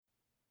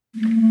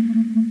Check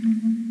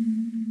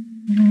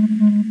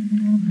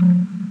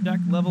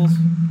levels.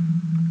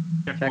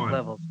 Check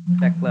levels.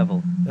 Check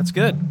levels. That's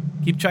good.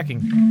 Keep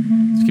checking.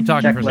 Let's keep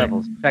talking Check for a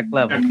levels. second. Check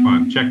levels. Check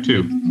 1, check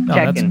 2. No,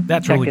 Checking.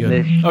 that's really Checking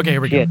good. this Okay,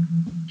 here we shit. go.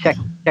 Check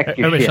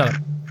your Everybody shit.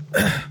 shut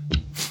up.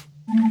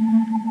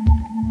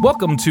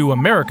 Welcome to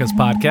America's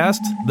podcast,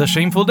 The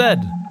Shameful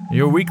Dead,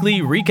 your weekly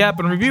recap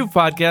and review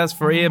podcast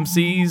for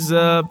AMC's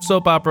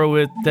soap opera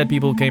with dead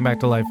people who came back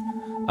to life.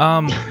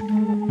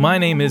 My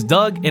name is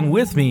Doug, and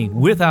with me,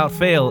 without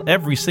fail,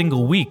 every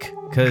single week,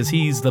 because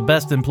he's the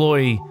best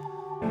employee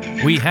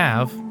we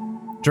have,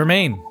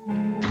 Jermaine.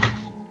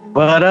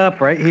 What up?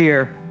 Right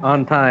here,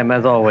 on time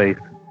as always.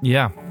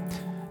 Yeah.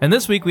 And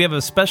this week we have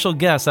a special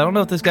guest. I don't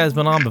know if this guy's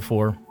been on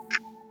before.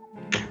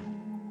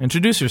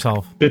 Introduce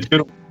yourself. It's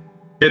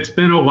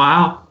been a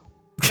while.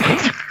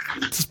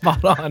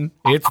 Spot on.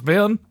 It's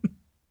been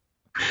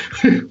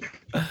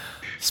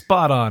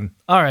spot on.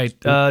 All right,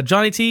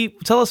 Johnny T,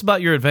 tell us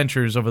about your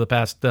adventures over the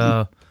past,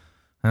 I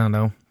don't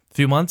know,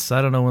 few months.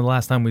 I don't know when the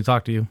last time we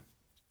talked to you.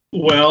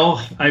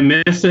 Well, I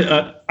missed it.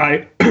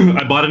 I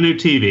bought a new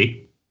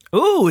TV.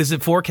 Ooh, is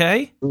it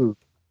 4K? Ooh.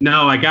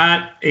 No, I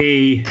got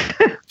a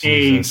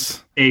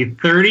Jesus.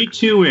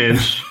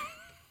 32-inch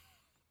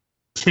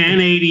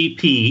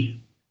 1080p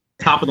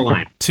top of the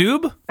line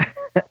Tube?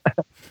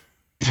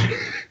 tube.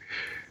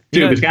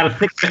 Yeah. It's got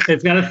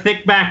a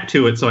thick back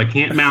to it, so I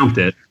can't mount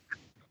it.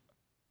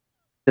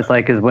 Just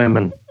like his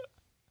women.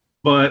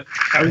 But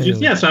I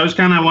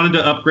wanted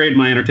to upgrade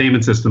my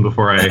entertainment system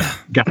before I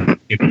got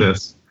into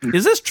this.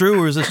 Is this true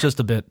or is this just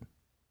a bit?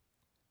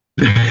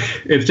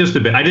 It's just a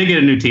bit. I did get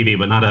a new TV,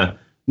 but not a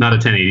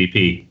 1080p.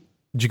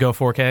 Did you go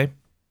 4K?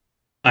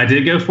 I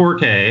did go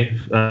 4K,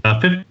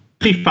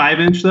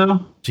 55-inch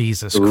though.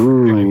 Jesus Christ.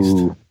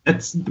 Ooh.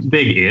 That's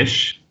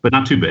big-ish, but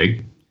not too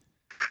big.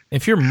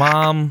 If your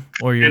mom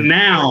or your And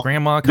now,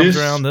 grandma comes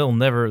around,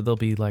 they'll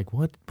be like,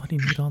 what do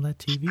you need all that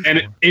TV for?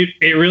 And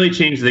it really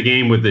changed the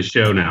game with the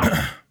show now.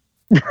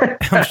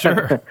 I'm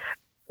sure.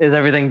 Is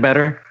everything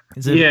better?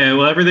 Is it? Yeah,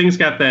 well, everything's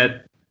got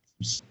that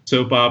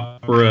soap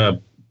opera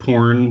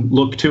porn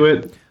look to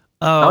it.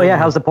 Oh yeah,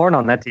 how's the porn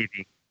on that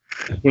TV?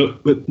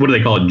 What do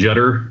they call it?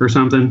 Judder or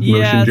something? Yeah,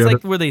 Motion it's judder?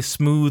 like where they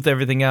smooth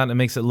everything out and it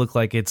makes it look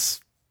like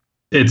it's...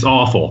 It's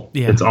awful.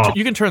 Yeah, It's awful.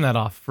 you can turn that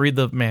off. Read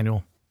the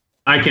manual.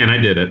 I can. I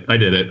did it.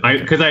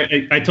 Because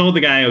I told the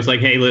guy, I was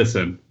like, hey,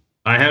 listen,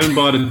 I haven't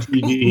bought a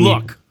TV.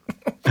 Look.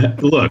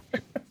 Look.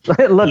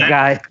 Look,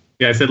 guy.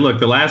 Yeah, I said, look,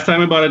 the last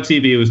time I bought a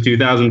TV was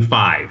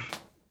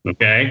 2005.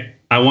 Okay?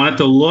 I want it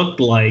to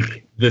look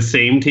like the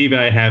same TV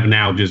I have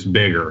now, just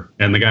bigger.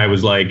 And the guy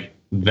was like,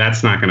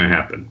 that's not going to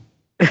happen.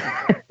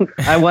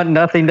 I want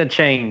nothing to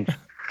change.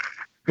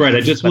 Right. I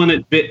just want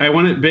it. I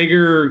want it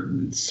bigger,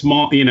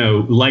 small,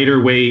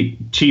 lighter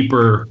weight,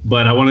 cheaper,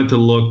 but I want it to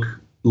look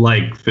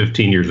like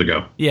 15 years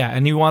ago. Yeah,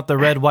 and you want the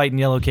red, white, and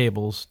yellow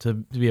cables to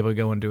be able to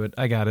go into it.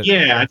 I got it.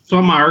 Yeah, it's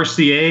on my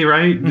RCA,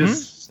 right? I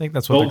think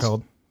that's what they're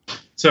called.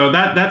 So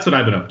that's what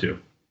I've been up to.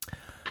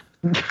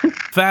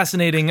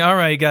 Fascinating. All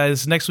right,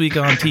 guys. Next week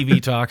on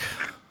TV Talk,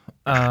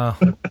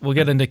 we'll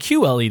get into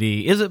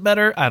QLED. Is it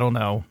better? I don't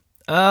know.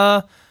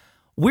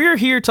 We're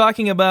here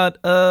talking about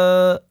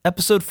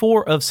episode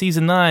 4 of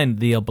season 9,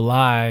 The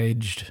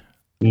Obliged.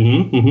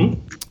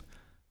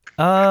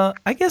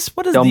 I guess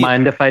what is Don't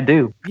mind if I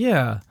do.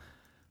 Yeah.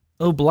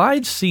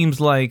 Obliged seems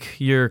like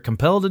you're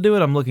compelled to do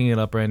it. I'm looking it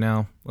up right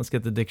now. Let's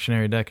get the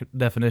dictionary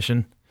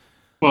definition.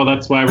 Well,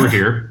 that's why we're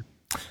here.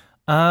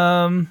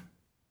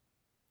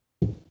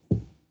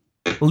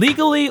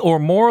 Legally or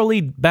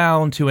morally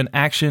bound to an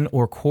action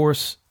or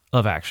course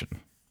of action.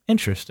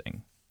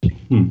 Interesting.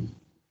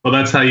 Well,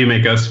 that's how you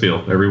make us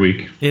feel every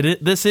week.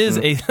 This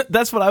is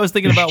that's what I was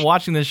thinking about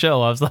watching this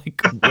show. I was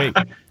like, wait,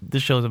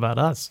 this show's about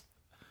us.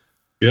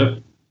 Yep.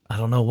 I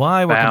don't know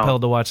why we're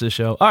compelled to watch this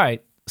show. All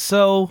right.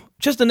 So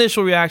just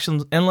initial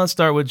reactions, and let's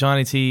start with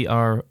Johnny T,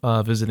 our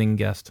visiting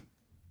guest.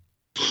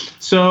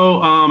 So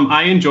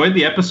I enjoyed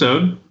the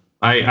episode.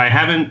 I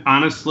haven't,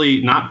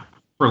 honestly, not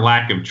for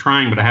lack of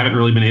trying, but I haven't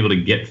really been able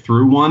to get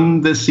through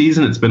one this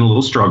season. It's been a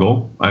little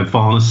struggle. I've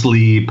fallen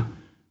asleep.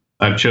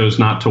 I've chose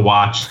not to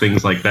watch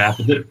things like that.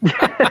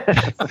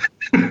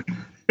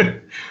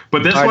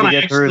 But this one, I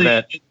actually,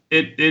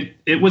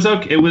 it was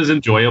okay. It was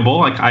enjoyable.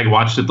 Like I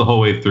watched it the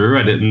whole way through.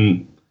 I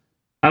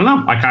don't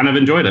know. I kind of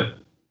enjoyed it.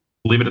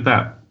 Leave it at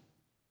that.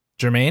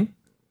 Jermaine?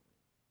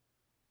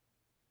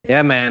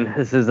 Yeah, man.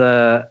 It's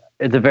a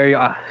very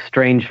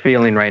strange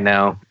feeling right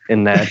now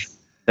in that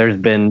there's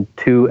been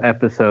 2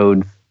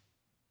 episodes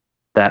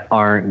that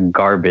aren't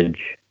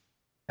garbage.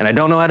 And I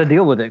don't know how to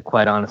deal with it,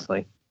 quite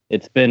honestly.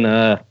 It's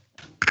been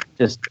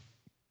just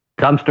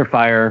dumpster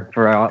fire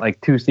for like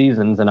 2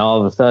 seasons, and all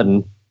of a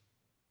sudden...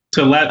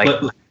 So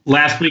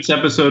last week's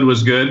episode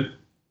was good?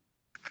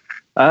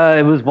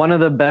 It was one of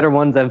the better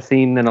ones I've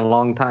seen in a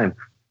long time.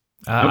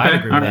 I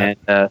agree with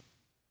that.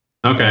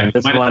 Okay.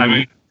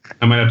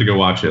 I might have to go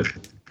watch it.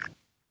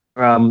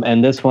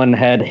 And this one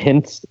had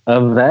hints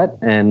of that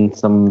and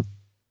some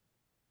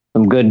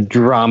good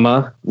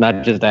drama,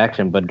 not just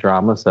action, but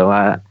drama. So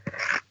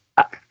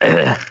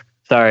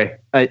Sorry,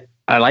 I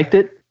liked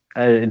it.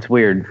 It's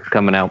weird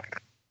coming out.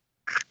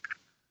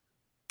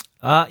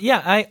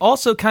 Yeah, I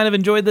also kind of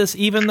enjoyed this,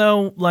 even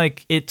though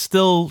like it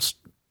still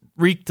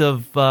reeked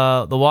of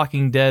The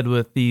Walking Dead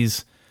with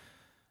these,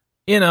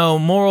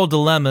 moral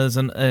dilemmas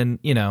and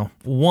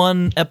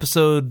one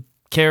episode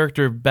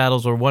character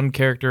battles where one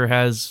character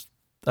has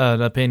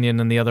an opinion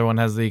and the other one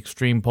has the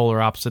extreme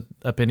polar opposite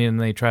opinion, and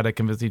they try to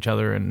convince each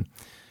other. And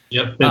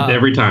yep,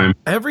 every time.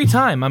 Every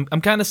time,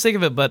 I'm kind of sick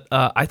of it, but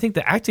I think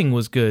the acting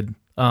was good.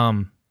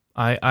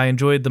 I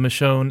enjoyed the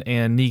Michonne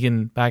and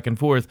Negan back and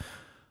forth.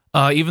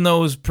 Even though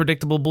it was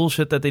predictable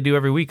bullshit that they do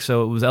every week,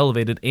 so it was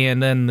elevated.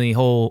 And then the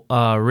whole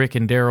Rick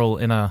and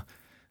Daryl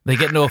they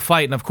get into a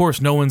fight, and of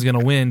course no one's going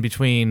to win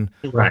between,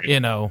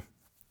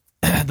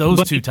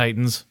 those two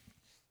titans.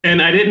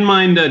 And I didn't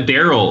mind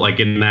Daryl, like,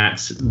 in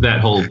that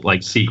whole,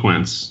 like,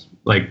 sequence.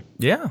 Like,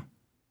 yeah.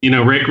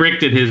 Rick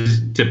did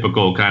his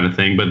typical kind of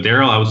thing, but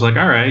Daryl, I was like,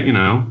 all right,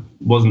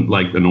 wasn't,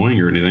 like,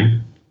 annoying or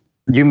anything.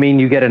 You mean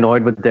you get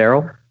annoyed with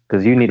Daryl?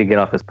 Because you need to get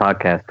off this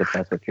podcast if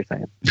that's what you're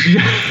saying.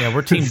 Yeah,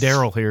 we're Team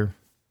Daryl here.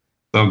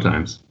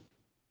 Sometimes.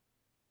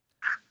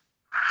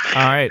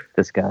 All right.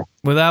 This guy.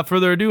 Without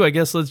further ado, I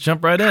guess let's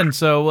jump right in.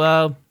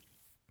 So,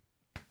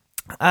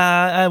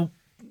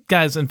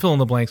 guys, and fill in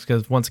the blanks,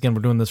 because once again,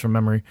 we're doing this from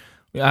memory.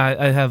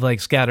 I have, like,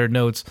 scattered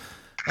notes.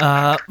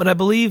 But I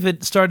believe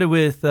it started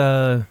with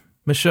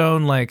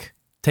Michonne, like,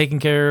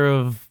 taking care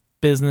of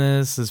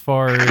business as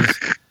far as,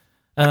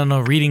 I don't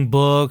know, reading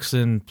books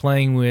and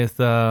playing with...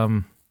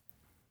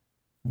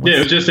 it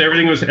was just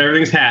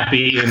everything's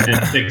happy and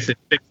fixing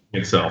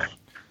itself.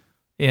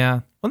 Yeah,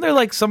 when they're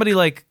like somebody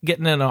like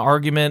getting in an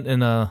argument in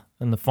the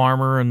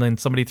farmer, and then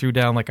somebody threw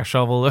down like a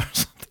shovel or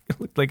something.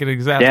 It looked like an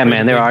example. Yeah,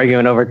 man, they were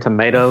arguing over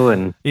tomato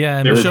and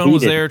and Michonne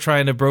was there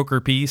trying to broker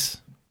peace.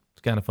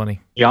 It's kind of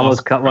funny. You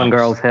almost cut one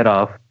girl's head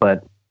off,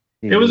 but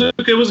it was a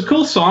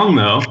cool song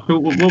though.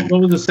 What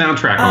was the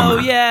soundtrack on that? Oh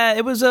yeah,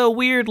 it was a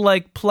weird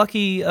like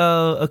plucky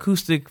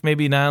acoustic,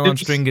 maybe nylon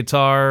string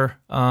guitar.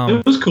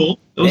 It was cool.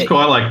 It was cool.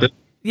 I liked it.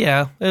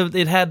 Yeah,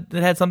 it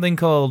had something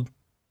called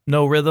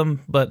No Rhythm,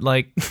 but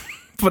like,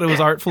 but it was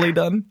artfully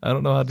done. I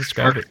don't know how to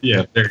describe it.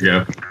 Yeah, there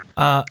you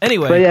go.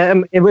 Anyway, but yeah,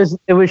 it was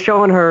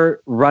showing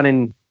her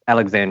running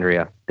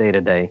Alexandria day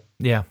to day.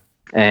 Yeah,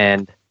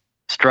 and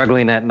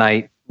struggling at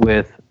night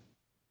with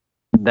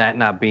that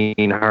not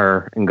being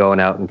her and going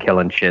out and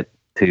killing shit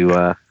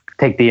to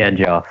take the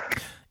edge off.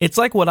 It's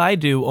like what I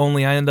do,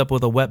 only I end up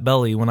with a wet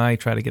belly when I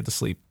try to get to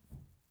sleep.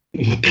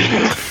 When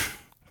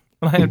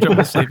I have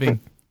trouble sleeping.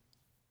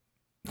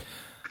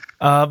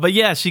 But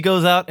yeah, she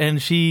goes out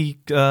and she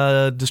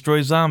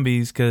destroys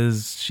zombies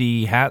because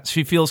she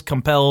feels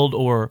compelled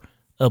or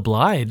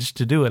obliged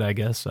to do it, I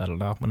guess. I don't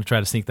know. I'm going to try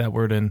to sneak that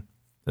word in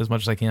as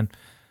much as I can.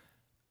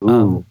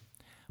 Ooh.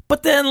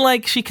 But then,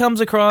 like, she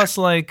comes across,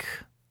 like,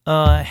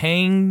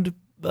 hanged,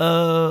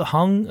 well,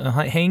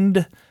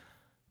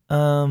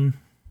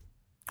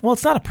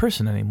 it's not a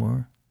person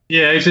anymore.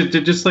 Yeah, it's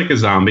just like a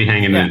zombie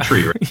hanging in a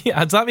tree, right?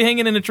 Yeah, a zombie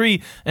hanging in a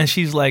tree. And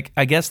she's like,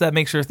 I guess that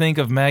makes her think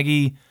of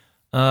Maggie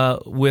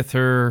with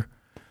her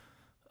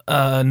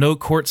no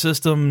court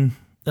system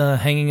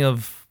hanging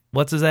of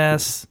what's his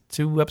ass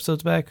 2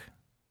 episodes back?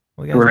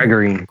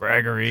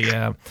 Gregory,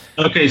 yeah.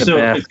 Okay,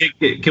 so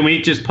can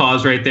we just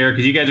pause right there?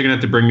 Because you guys are going to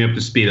have to bring me up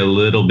to speed a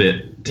little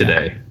bit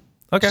today. Yeah.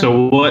 Okay.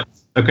 So what?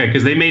 Okay,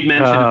 because they made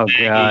mention of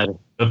Maggie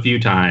a few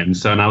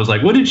times. So, and I was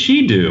like, what did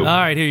she do? All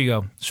right, here you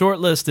go. Short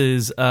list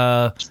is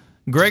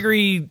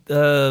Gregory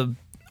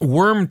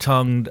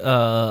worm-tongued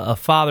a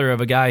father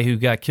of a guy who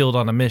got killed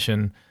on a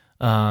mission.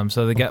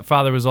 So the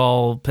father was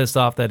all pissed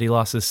off that he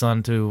lost his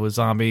son to a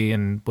zombie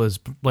and was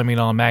blaming it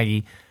on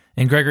Maggie.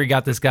 And Gregory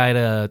got this guy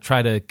to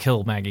try to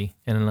kill Maggie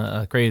in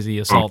a crazy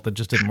assault that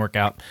just didn't work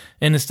out.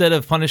 And instead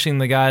of punishing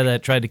the guy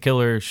that tried to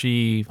kill her,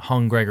 she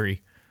hung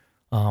Gregory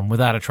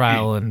without a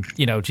trial. And,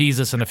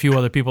 Jesus and a few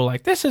other people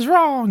like, this is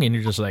wrong. And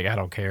you're just like, I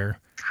don't care.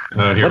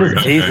 What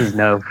does Jesus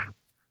know?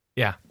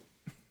 Yeah.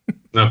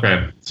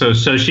 Okay. So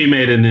she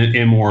made an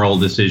immoral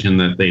decision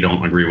that they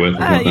don't agree with.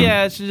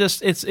 Yeah,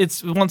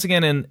 it's once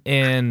again,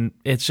 and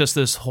it's just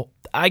this whole,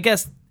 I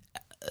guess,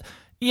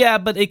 yeah,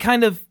 but it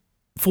kind of,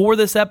 for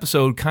this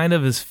episode, kind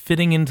of is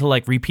fitting into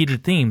like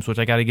repeated themes, which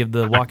I got to give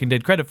the Walking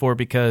Dead credit for,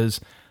 because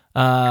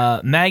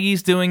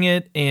Maggie's doing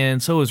it,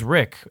 and so is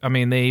Rick. I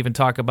mean, they even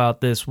talk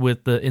about this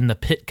in the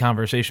pit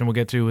conversation we'll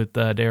get to with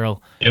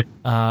Daryl. Yep.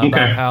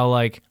 About how,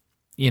 like,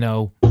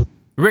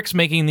 Rick's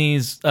making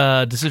these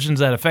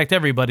decisions that affect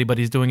everybody, but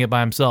he's doing it by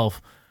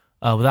himself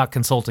without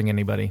consulting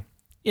anybody.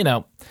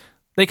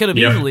 They could have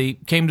easily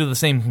came to the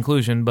same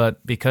conclusion,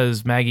 but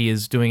because Maggie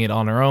is doing it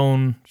on her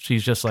own,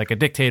 she's just like a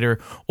dictator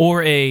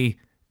or a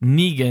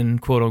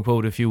Negan, quote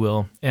unquote, if you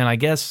will. And I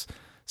guess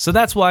so.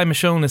 That's why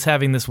Michonne is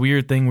having this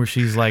weird thing where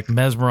she's like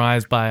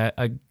mesmerized by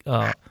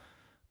a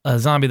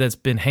zombie that's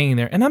been hanging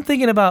there. And I'm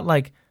thinking about,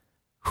 like,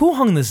 who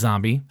hung this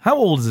zombie? How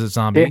old is this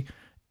zombie?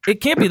 It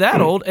can't be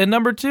that old. And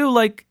number 2,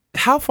 like,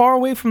 how far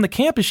away from the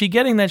camp is she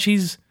getting that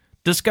she's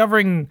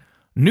discovering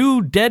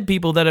new dead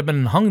people that have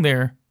been hung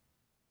there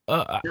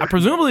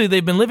presumably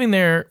they've been living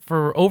there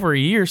for over a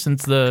year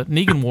since the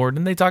Negan War.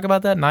 Didn't they talk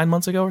about that 9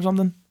 months ago or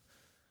something?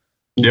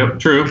 Yep,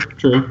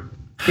 true.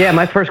 Yeah,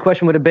 my first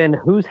question would have been,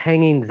 who's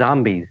hanging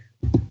zombies?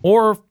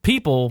 Or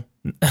people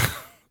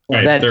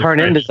that turn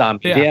into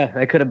zombies. Yeah,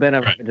 that could have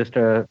been just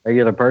a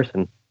regular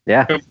person.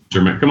 Yeah.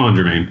 Come on,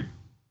 Jermaine.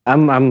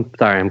 I'm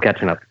sorry, I'm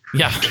catching up.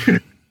 Yeah.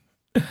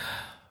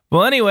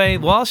 Well, anyway,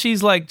 while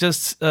she's like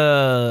just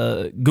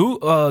goggling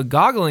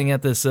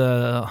at this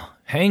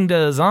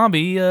hanged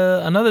zombie,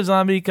 another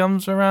zombie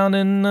comes around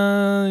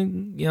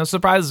and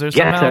surprises her.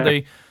 Somehow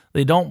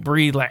they don't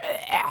breathe like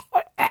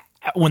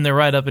when they're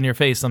right up in your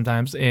face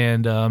sometimes,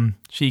 and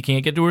she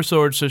can't get to her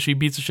sword, so she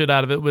beats the shit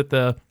out of it with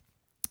the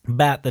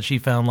bat that she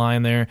found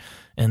lying there,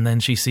 and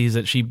then she sees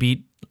that she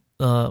beat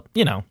a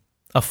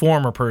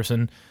former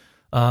person,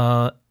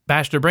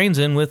 bashed her brains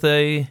in with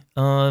a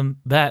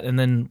bat, and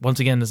then once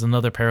again there's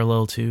another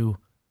parallel to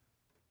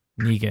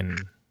Negan.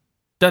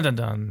 Dun dun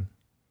dun.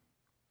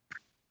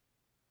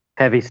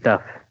 Heavy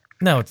stuff.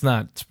 No, it's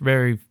not. It's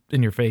very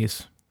in your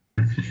face.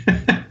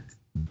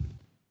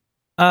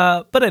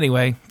 But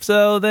anyway,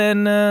 so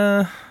then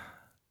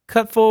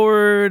cut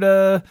forward.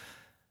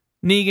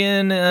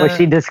 Negan. Was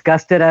she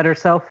disgusted at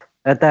herself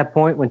at that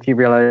point when she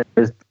realized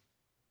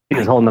she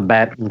was holding the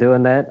bat and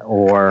doing that,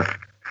 or?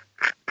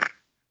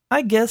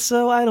 I guess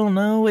so. I don't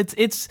know.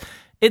 It's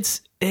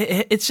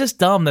just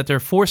dumb that they're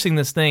forcing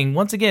this thing.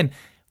 Once again,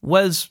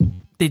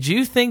 did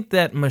you think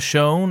that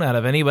Michonne, out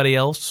of anybody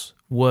else,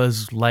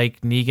 was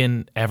like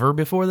Negan ever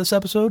before this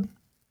episode?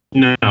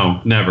 No,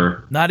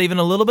 never. Not even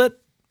a little bit?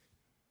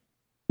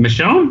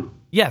 Michonne?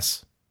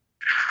 Yes.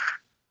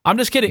 I'm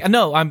just kidding.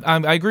 No,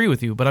 I agree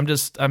with you, but I'm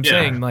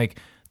saying, like,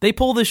 they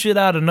pull this shit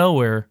out of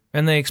nowhere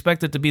and they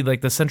expect it to be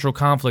like the central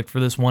conflict for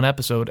this one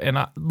episode. And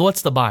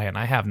what's the buy-in?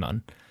 I have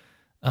none.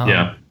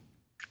 Yeah.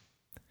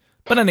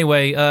 But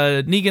anyway,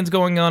 Negan's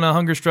going on a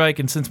hunger strike,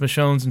 and since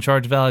Michonne's in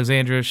charge of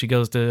Alexandria, she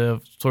goes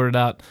to sort it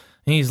out.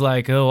 And he's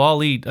like, "Oh,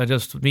 I'll eat. I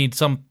just need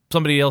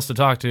somebody else to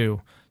talk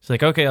to." She's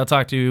like, "Okay, I'll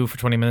talk to you for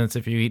 20 minutes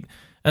if you eat."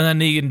 And then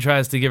Negan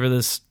tries to give her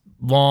this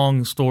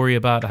long story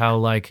about how,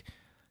 like,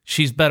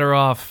 she's better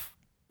off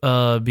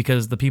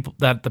because the people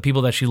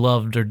that she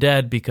loved are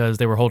dead because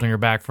they were holding her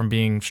back from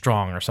being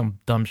strong or some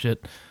dumb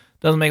shit.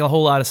 Doesn't make a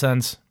whole lot of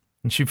sense.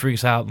 And she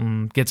freaks out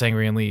and gets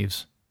angry and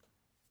leaves.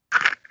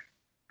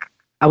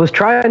 I was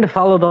trying to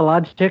follow the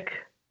logic.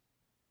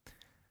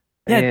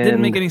 Yeah, it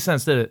didn't make any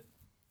sense, did it?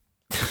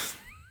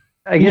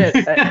 I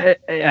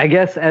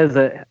guess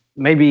as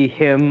maybe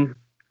him,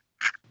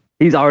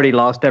 he's already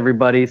lost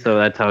everybody, so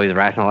that's how he's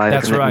rationalizing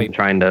That's right. and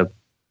trying to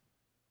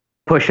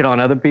push it on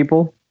other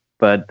people.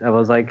 But I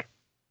was like,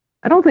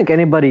 I don't think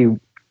anybody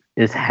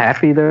is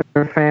happy their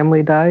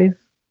family dies,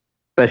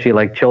 especially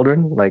like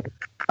children. Like,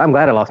 I'm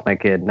glad I lost my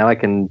kid. Now I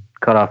can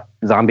cut off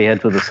zombie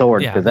heads with a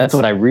sword because that's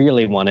what I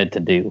really wanted to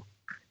do.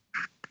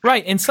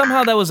 Right, and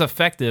somehow that was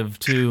effective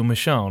to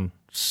Michonne.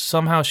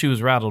 Somehow she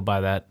was rattled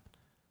by that.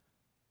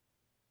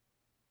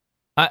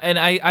 And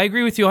I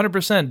agree with you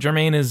 100%.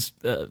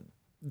 Jermaine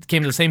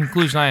came to the same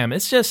conclusion I am.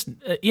 It's just,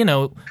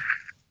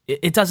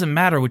 it doesn't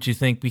matter what you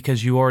think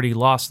because you already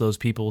lost those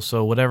people,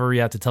 so whatever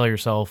you have to tell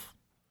yourself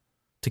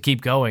to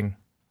keep going.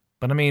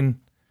 But I mean,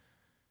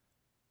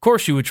 of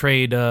course you would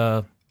trade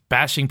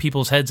bashing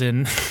people's heads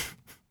in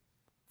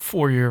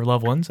for your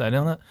loved ones. I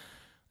know that.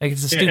 Like,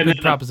 it's a stupid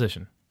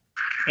proposition.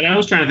 And I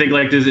was trying to think,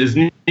 like, is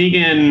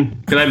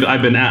Negan, because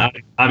I've been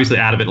obviously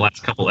out of it the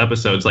last couple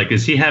episodes, like,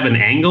 does he have an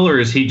angle or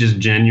is he just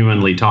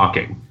genuinely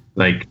talking?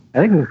 Like,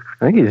 I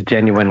think he's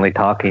genuinely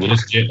talking.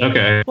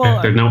 Okay.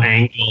 Well, there's no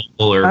angle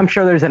or... I'm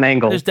sure there's an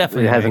angle. There's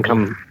definitely It hasn't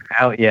come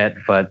out yet,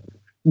 but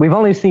we've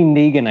only seen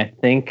Negan, I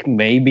think,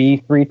 maybe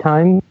 3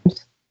 times.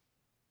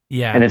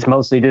 Yeah. And it's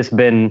mostly just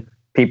been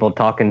people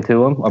talking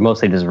to him, or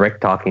mostly just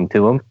Rick talking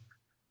to him.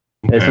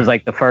 Okay. This is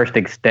like the first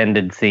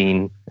extended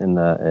scene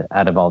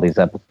out of all these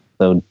episodes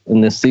in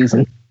this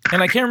season.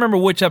 And I can't remember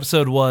which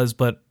episode it was,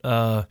 but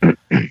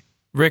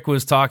Rick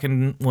went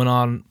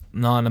on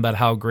about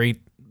how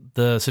great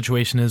the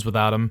situation is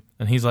without him.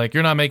 And he's like,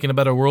 "You're not making a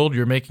better world,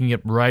 you're making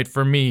it right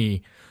for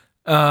me."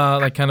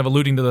 Like, kind of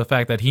alluding to the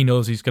fact that he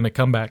knows he's going to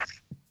come back.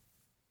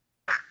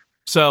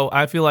 So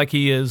I feel like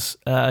he has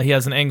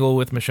an angle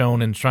with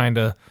Michonne and trying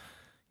to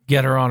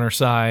get her on her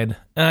side.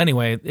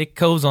 Anyway, it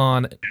goes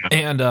on,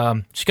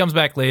 and she comes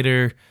back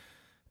later,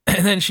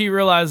 and then she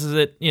realizes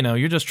that,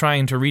 you're just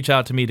trying to reach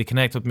out to me to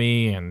connect with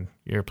me, and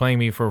you're playing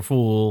me for a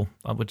fool,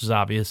 which is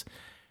obvious.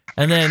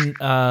 And then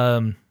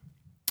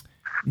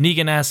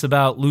Negan asks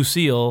about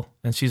Lucille,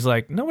 and she's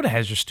like, "Nobody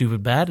has your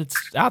stupid bat. It's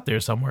out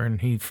there somewhere."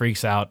 And he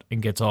freaks out and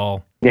gets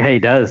all he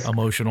does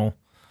emotional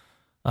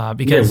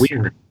because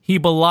he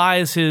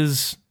belies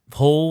his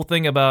whole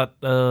thing about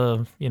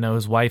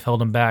his wife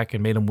held him back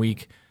and made him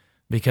weak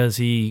because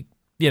he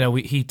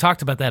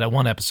talked about that at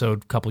one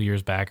episode a couple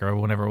years back or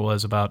whenever it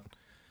was about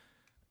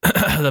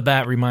the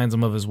bat reminds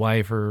him of his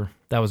wife, or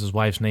that was his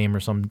wife's name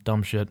or some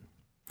dumb shit.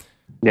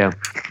 Yeah.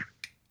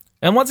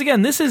 And once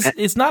again,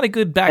 it's not a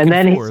good back and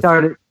and then forth.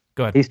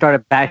 Go ahead. He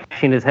started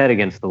bashing his head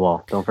against the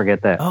wall. Don't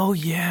forget that. Oh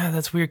yeah,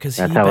 that's weird because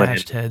he That's how it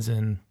bashed heads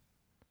in.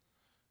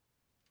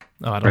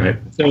 Oh, I don't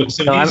Right. know.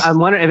 So I'm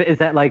wondering, is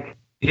that like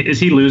is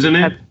he losing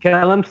it?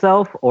 kill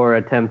himself or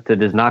attempt to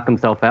just knock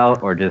himself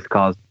out or just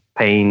cause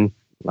pain?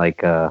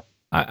 Like,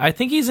 I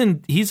think he's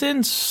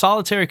in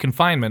solitary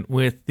confinement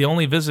with the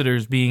only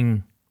visitors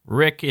being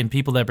Rick and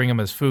people that bring him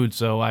his food.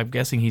 So I'm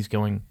guessing he's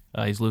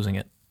losing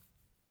it.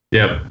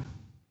 Yep.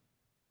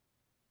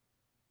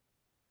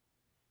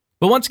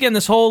 But once again,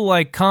 this whole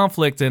like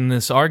conflict and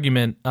this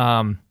argument,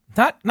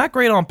 not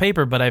great on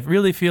paper, but I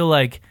really feel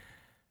like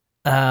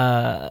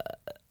both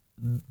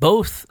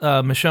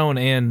Michonne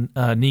and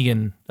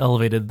Negan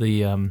elevated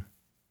the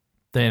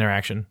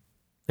interaction.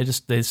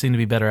 They seem to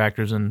be better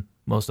actors than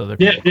most other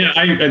people. Yeah.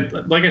 I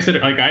like I said,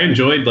 like I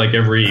enjoyed like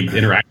every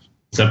interaction in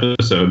this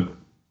episode.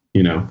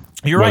 You know,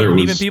 You're right. And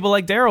even people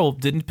like Daryl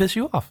didn't piss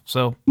you off.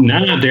 So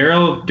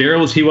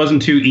Daryl he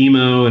wasn't too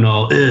emo and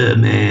all.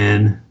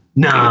 Man,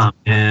 nah,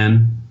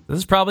 man. this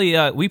is probably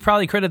we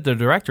probably credit the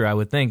director. I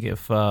would think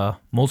if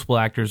multiple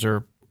actors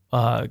are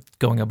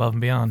going above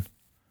and beyond.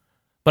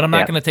 But I'm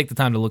not going to take the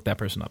time to look that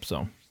person up.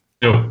 So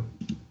No,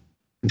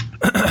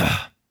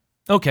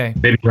 okay,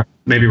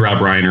 maybe Rob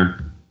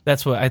Reiner.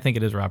 that's what I think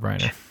it is. Rob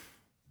Reiner.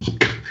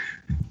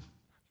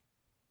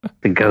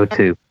 the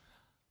go-to.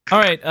 All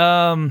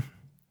right.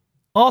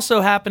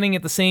 Also happening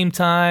at the same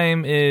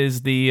time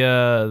is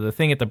the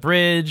thing at the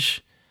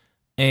bridge,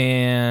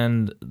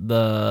 and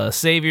the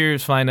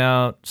Saviors find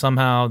out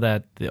somehow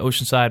that the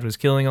Oceanside was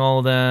killing all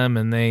of them,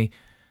 and they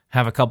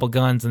have a couple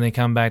guns, and they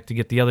come back to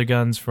get the other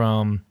guns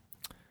from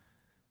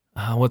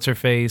what's her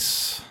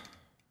face?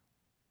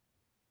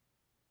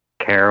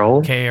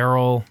 Carol.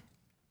 Carol.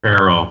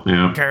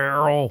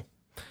 Yeah.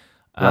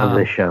 Love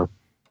this show.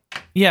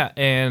 Yeah,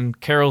 and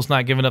Carol's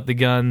not giving up the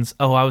guns.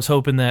 Oh, I was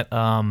hoping that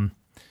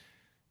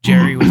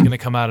Jerry was going to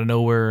come out of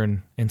nowhere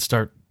and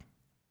start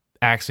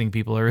axing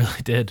people. I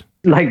really did.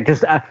 Like,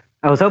 just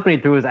I was hoping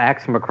he threw his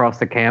axe from across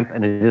the camp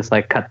and it just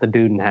like cut the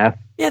dude in half.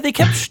 Yeah, they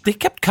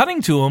kept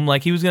cutting to him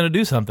like he was going to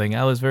do something.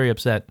 I was very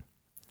upset.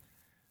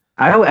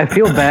 I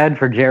feel bad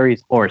for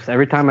Jerry's horse.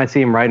 Every time I see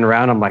him riding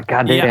around, I'm like,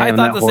 God damn, Yeah, I thought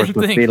that the horse same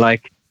must thing. be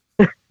like.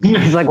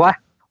 He's like,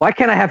 why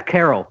can't I have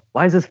Carol?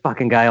 Why is this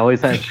fucking guy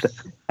always have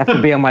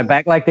to be on my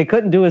back? Like, they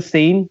couldn't do a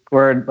scene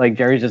where like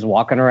Jerry's just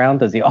walking around.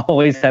 Does he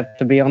always have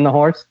to be on the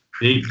horse?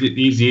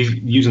 He's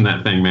using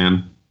that thing,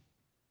 man.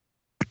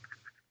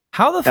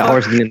 How the That fuck?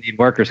 horse didn't need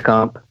workers'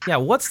 comp. Yeah,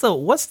 what's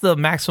the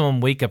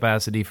maximum weight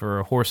capacity for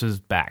a horse's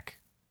back?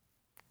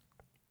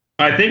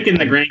 I think in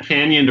the Grand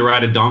Canyon to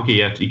ride a donkey,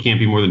 you can't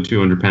be more than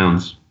 200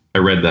 pounds. I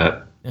read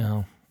that. You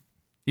know,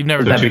 you've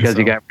never Is done that it, because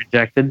you so- got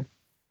rejected?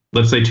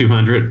 Let's say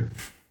 200.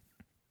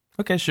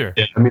 Okay, sure.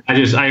 Yeah,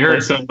 I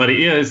heard somebody.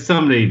 Yeah,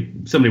 somebody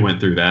went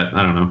through that.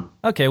 I don't know.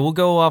 Okay, we'll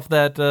go off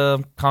that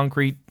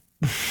concrete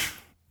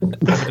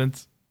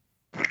evidence.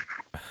 I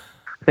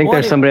think Well,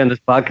 there's somebody on this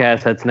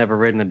podcast that's never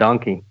ridden a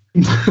donkey.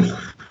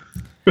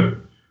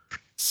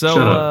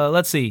 So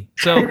let's see.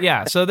 So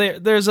yeah, so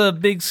there's a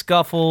big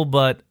scuffle,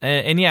 but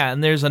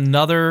and there's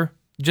another.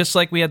 Just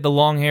like we had the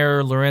long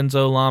hair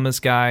Lorenzo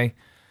Lamas guy,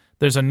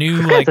 there's a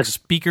new like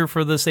speaker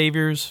for the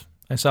Saviors.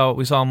 We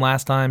saw him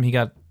last time. He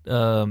got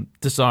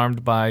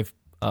disarmed by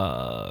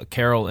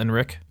Carol and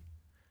Rick.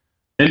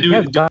 And He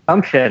has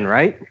gumption,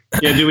 right?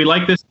 do we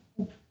like this?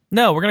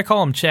 No, we're gonna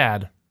call him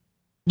Chad.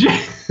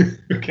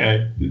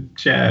 Okay,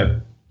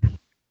 Chad.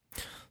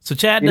 So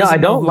Chad You know, doesn't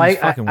I know don't who like- he's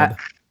fucking I- with.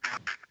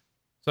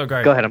 So go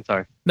ahead. Go ahead. I'm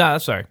sorry. No,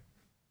 that's sorry.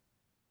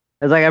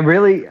 It's like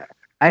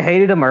I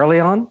hated him early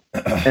on.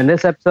 In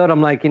this episode,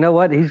 I'm like, you know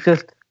what? He's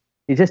just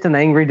an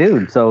angry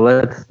dude. So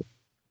let's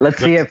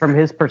see it from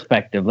his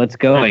perspective. Let's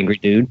go, angry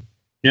dude.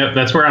 Yep,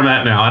 that's where I'm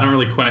at now. I don't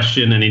really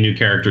question any new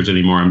characters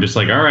anymore. I'm just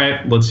like, all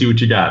right, let's see what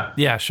you got.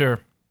 Yeah, sure.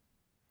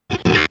 He's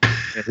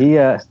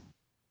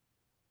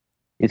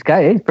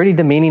pretty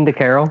demeaning to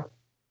Carol.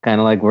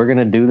 Kind of like, we're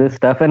gonna do this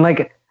stuff, and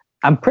like,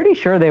 I'm pretty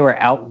sure they were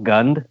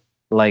outgunned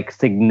like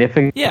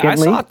significantly. Yeah, I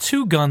saw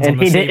 2 guns And on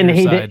the he did- and Savior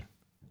he side. did-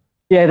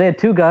 Yeah, they had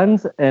 2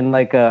 guns and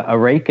like a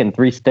rake and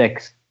 3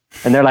 sticks,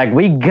 and they're like,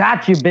 "We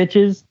got you,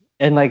 bitches!"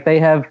 And like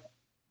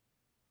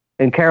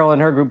and Carol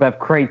and her group have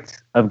crates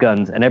of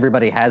guns, and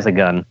everybody has a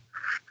gun.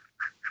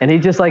 And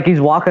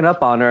he's walking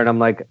up on her, and I'm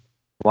like,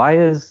 why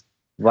is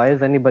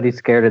anybody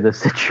scared of this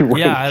situation?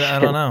 Yeah, I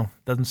don't know.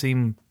 Doesn't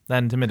seem that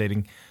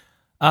intimidating.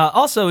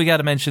 Also, we got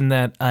to mention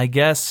that I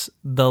guess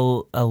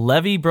a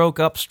levee broke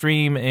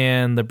upstream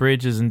and the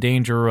bridge is in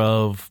danger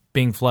of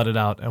being flooded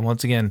out. And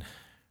once again,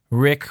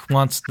 Rick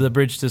wants the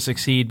bridge to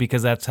succeed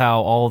because that's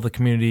how all the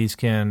communities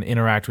can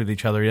interact with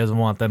each other. He doesn't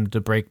want them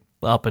to break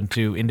up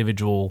into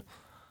individual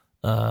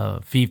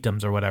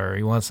fiefdoms or whatever.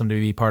 He wants them to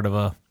be part of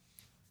a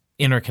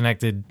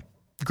interconnected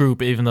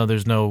group, even though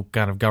there's no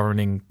kind of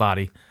governing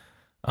body.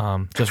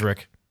 Just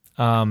Rick.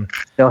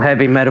 Still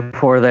heavy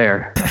metaphor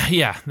there.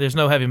 Yeah, there's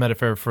no heavy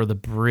metaphor for the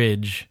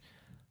bridge.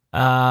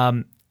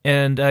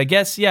 And I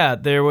guess, he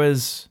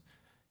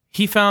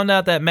found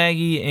out that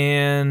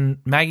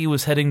Maggie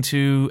was heading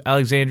to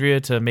Alexandria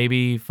to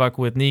maybe fuck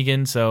with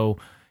Negan, so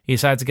he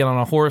decides to get on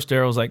a horse.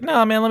 Daryl's like,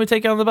 "No, man, let me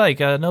take you on the bike.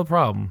 No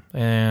problem."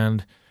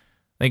 And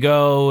they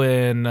go,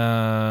 and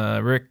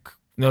Rick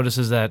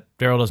notices that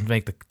Daryl doesn't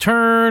make the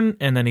turn,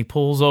 and then he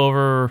pulls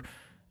over,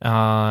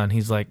 and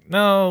he's like,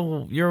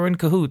 "No, you're in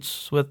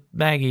cahoots with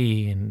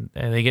Maggie," and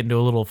they get into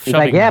a little He's shoving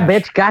like, "Yeah,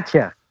 match. bitch,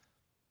 gotcha."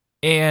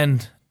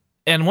 And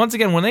once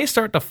again, when they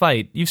start to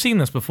fight, you've seen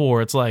this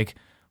before. It's like,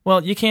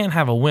 well, you can't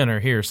have a winner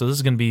here, so this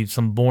is going to be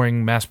some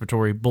boring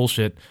masturbatory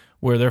bullshit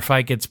where their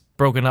fight gets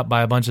broken up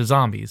by a bunch of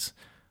zombies.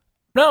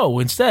 No,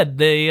 instead,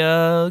 they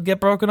get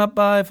broken up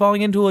by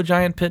falling into a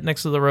giant pit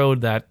next to the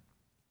road that,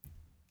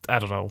 I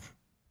don't know.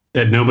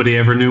 That nobody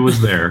ever knew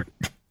was there.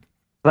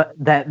 But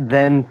that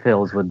then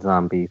fills with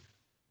zombies.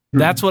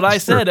 That's what I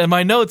said. In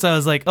my notes, I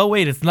was like, oh,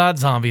 wait, it's not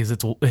zombies.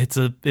 It's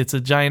a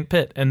giant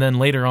pit. And then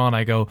later on,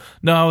 I go,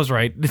 no, I was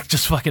right. It's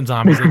just fucking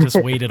zombies. They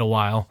just waited a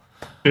while.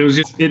 It was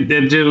just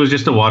it was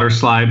just a water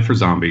slide for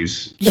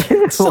zombies.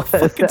 It's so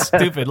fucking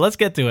stupid. Let's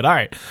get to it. All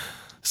right.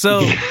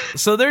 So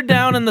they're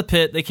down in the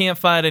pit. They can't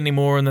fight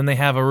anymore, and then they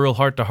have a real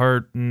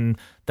heart-to-heart, and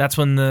that's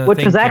when the Which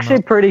thing was came actually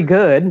out. pretty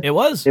good. It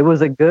was. It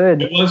was a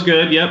good... It was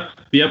good. Yep.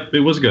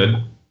 It was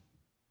good.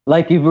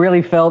 Like, you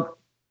really felt,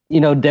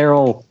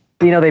 Daryl...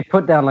 they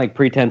put down, like,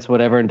 pretense,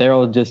 whatever, and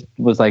Daryl just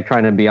was, like,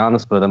 trying to be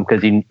honest with him,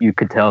 because you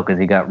could tell, because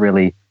he got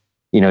really...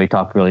 he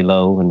talked really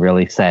low and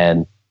really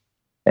sad.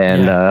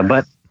 And,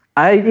 but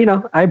I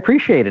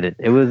appreciated it.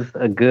 It was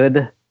a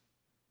good...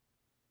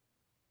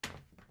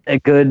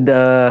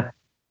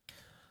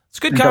 It's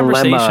good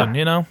conversation,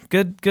 dilemma.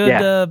 Good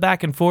Yeah.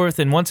 back and forth.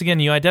 And once again,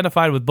 you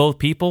identified with both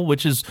people,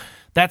 which is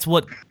that's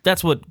what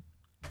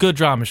good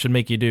drama should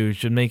make you do. It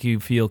should make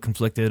you feel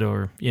conflicted,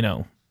 or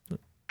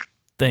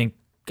think,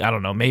 I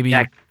don't know, maybe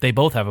they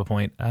both have a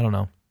point. I don't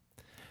know.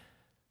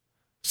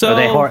 So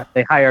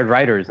they hired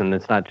writers, and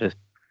it's not just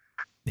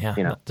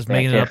just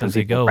making it up as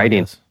you go.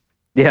 Writing.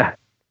 Yeah.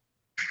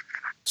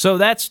 So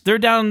they're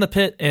down in the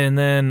pit, and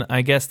then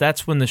I guess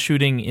that's when the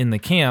shooting in the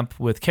camp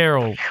with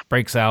Carol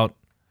breaks out.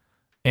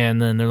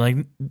 And then they're like,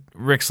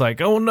 Rick's like,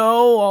 oh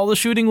no, all the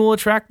shooting will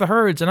attract the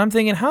herds. And I'm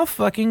thinking, how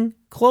fucking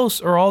close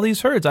are all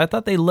these herds? I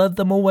thought they led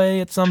them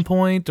away at some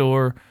point,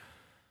 or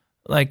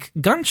like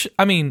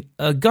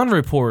a gun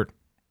report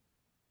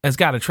has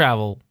got to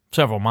travel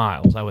several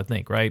miles, I would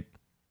think, right?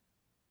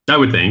 I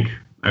would think.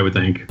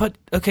 But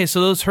okay,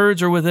 so those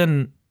herds are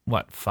within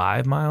what,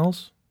 5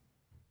 miles?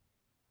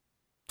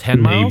 10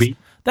 miles? Maybe.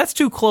 That's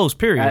too close,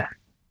 period.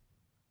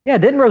 Yeah,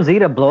 didn't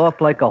Rosita blow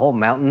up like a whole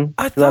mountain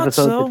I 2 thought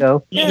episodes so.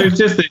 ago? Yeah.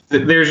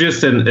 There's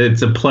just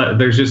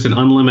an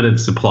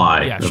unlimited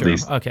supply Yeah, of sure.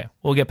 these. Okay,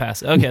 we'll get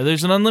past it. Okay,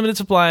 there's an unlimited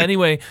supply.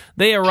 Anyway,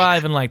 they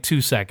arrive in like 2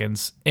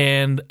 seconds.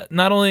 And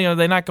not only are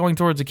they not going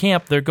towards the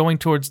camp, they're going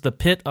towards the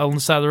pit on the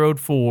side of the road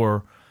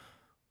for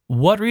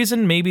what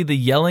reason? Maybe the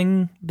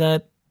yelling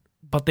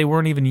but they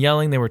weren't even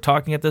yelling. They were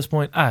talking at this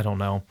point. I don't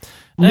know.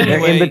 They're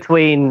Anyway, in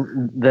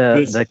between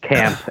the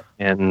camp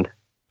and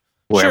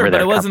wherever sure,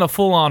 but it wasn't a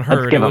full-on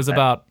herd. It give was up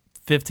that. about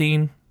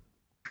 15.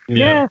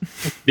 Yeah.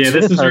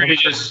 This is where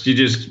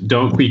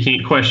we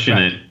can't question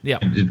Right. it. Yeah.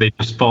 They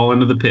just fall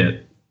into the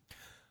pit.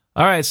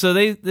 All right, so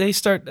they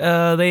start,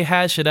 they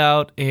hash it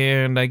out,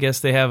 and I guess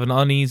they have an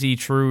uneasy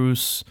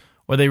truce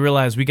where they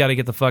realize we got to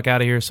get the fuck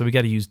out of here, so we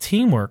got to use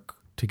teamwork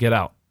to get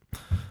out.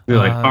 They're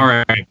like, all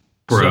right,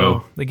 bro.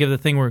 So they give the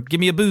thing where, give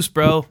me a boost,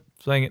 bro.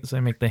 So I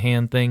make the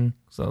hand thing,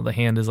 so the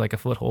hand is like a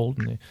foothold.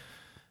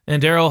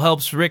 And Daryl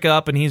helps Rick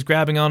up, and he's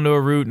grabbing onto a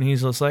root, and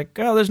he's just like,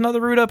 oh, there's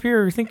another root up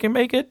here. You think you can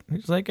make it?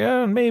 He's like,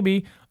 oh,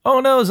 maybe. Oh,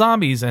 no,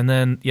 zombies. And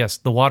then, yes,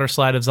 the water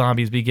slide of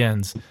zombies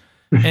begins.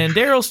 And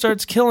Daryl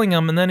starts killing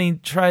them, and then he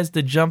tries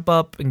to jump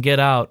up and get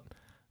out.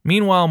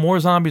 Meanwhile, more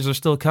zombies are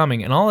still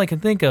coming, and all I can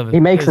think of He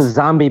makes is... a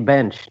zombie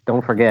bench,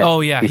 don't forget.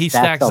 Oh, yeah, he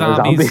stacks all the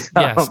zombies,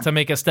 up. yes, to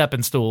make a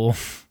stepping stool.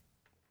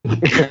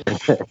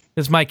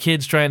 It's my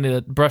kids trying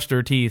to brush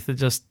their teeth. It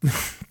just...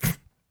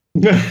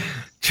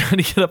 trying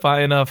to get up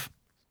high enough.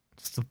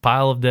 Just a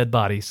pile of dead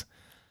bodies.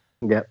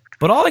 Yep.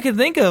 But all I could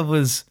think of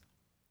was...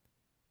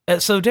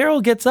 So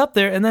Daryl gets up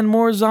there, and then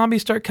more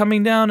zombies start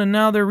coming down, and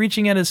now they're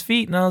reaching at his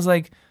feet, and I was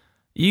like,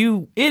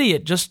 you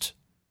idiot, just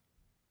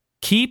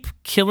keep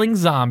killing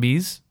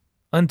zombies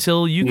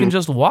until you can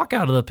just walk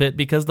out of the pit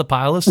because the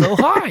pile is so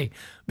high.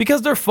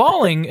 Because they're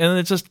falling, and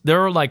it's just,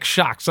 they're like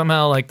shocked.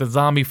 Somehow, like, the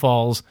zombie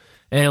falls,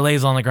 and it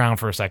lays on the ground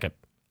for a second.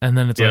 And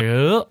then it's like,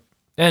 ugh.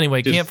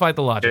 Anyway, can't fight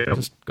the logic.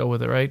 Just go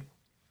with it, right?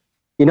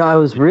 I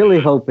was really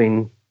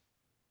hoping,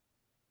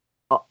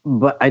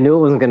 but I knew it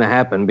wasn't going to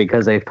happen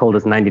because they've told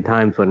us 90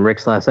 times when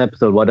Rick's last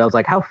episode, I was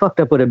like, how fucked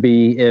up would it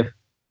be if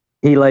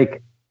he,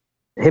 like,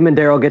 him and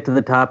Daryl get to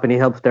the top and he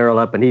helps Daryl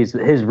up and his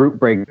root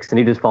breaks and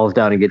he just falls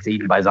down and gets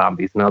eaten by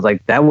zombies. And I was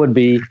like, that would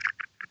be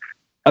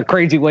a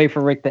crazy way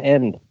for Rick to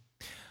end.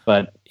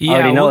 But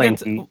yeah,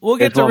 we'll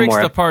get to Rick's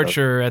more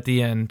departure at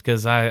the end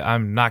because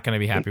I'm not going to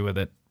be happy with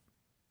it.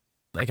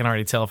 I can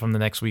already tell from the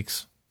next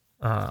week's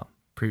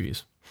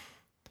previews.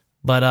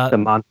 But the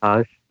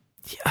montage.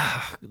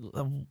 Yeah,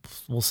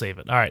 we'll save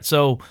it. All right,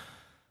 so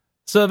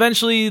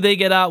eventually they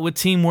get out with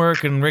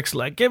teamwork, and Rick's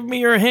like, "Give me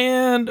your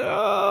hand!"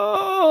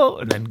 Oh,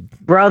 and then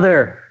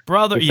brother.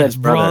 Brother, He said yes,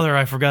 brother.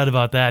 I forgot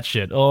about that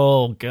shit.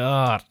 Oh,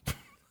 God.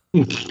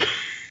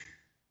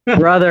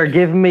 Brother,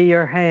 give me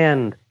your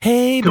hand.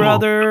 Hey, Come on.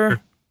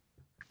 brother.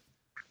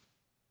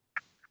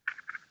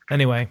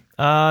 Anyway,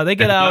 they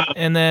get out,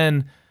 and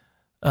then,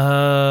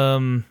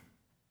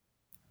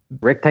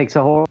 Rick takes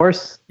a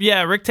horse.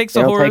 yeah, Rick takes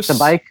a Daryl horse. takes a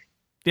bike.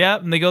 Yeah,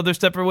 and they go their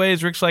separate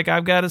ways. Rick's like,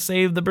 I've got to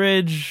save the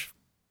bridge.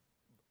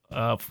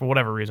 For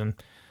whatever reason.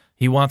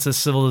 He wants this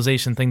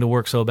civilization thing to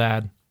work so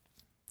bad.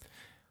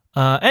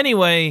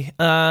 Anyway,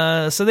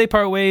 so they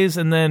part ways,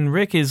 and then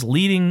Rick is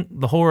leading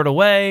the horde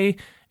away,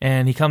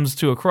 and he comes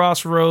to a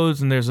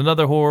crossroads, and there's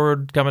another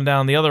horde coming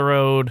down the other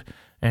road,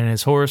 and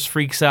his horse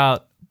freaks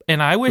out.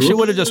 And I wish it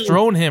would have just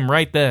thrown him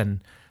right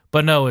then.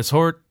 But no, his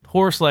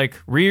horse like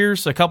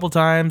rears a couple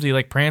times. He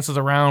like prances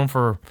around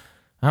for,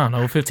 I don't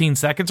know, 15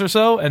 seconds or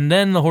so, and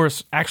then the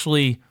horse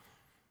actually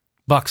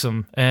bucks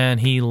him, and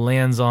he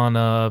lands on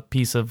a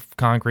piece of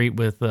concrete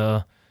with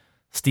a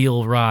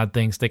steel rod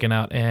thing sticking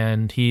out,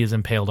 and he is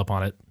impaled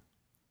upon it.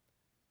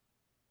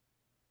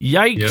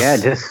 Yikes! Yep. Yeah,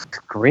 just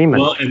screaming.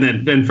 Well,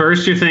 and then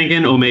first you're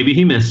thinking, oh, maybe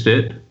he missed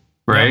it,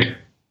 right?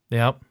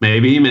 Yep.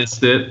 Maybe he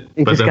missed it.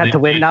 he just then got they the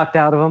wind knocked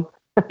out of him.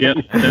 Yep.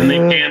 Then they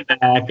pan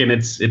back, and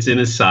it's in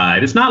his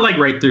side. It's not like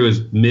right through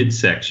his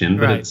midsection,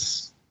 but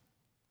Right.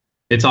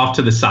 it's off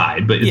to the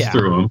side, but it's Yeah.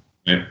 through him.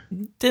 Right?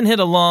 Didn't hit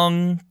a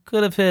lung.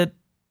 Could have hit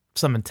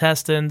some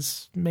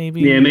intestines. Maybe.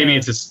 Yeah, maybe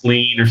it's a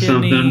spleen or kidney.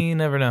 something. You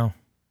never know.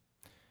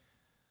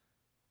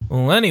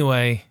 Well,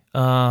 anyway,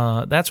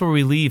 that's where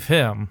we leave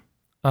him.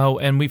 Oh,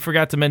 and we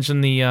forgot to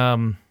mention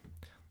the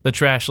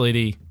trash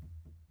lady.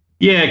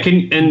 Yeah, I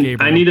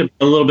Gabriel. need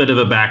a little bit of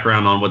a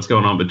background on what's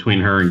going on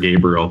between her and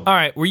Gabriel. All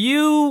right, were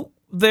you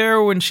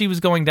there when she was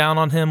going down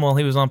on him while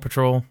he was on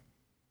patrol?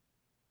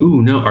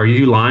 Ooh, no, are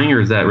you lying or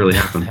has that really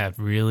happened? That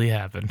really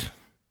happened.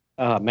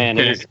 Oh man,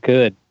 Okay. it was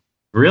good.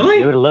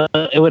 Really? It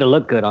would have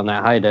looked good on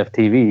that high def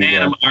TV.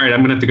 Man, all right, I'm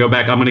going to have to go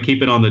back. I'm going to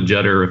keep it on the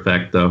Judder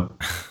effect, though.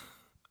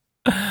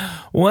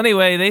 Well,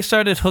 anyway, they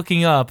started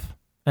hooking up,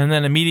 and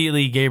then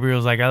immediately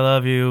Gabriel's like, I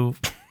love you.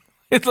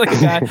 It's like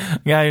a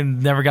guy who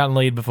never gotten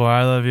laid before.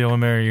 I love you. I'll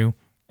marry you.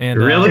 And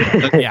Really?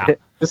 yeah.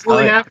 This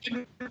really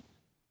happened?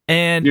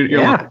 And You're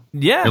Yeah.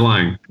 yeah.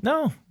 lying.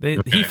 No,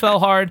 he fell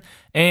hard.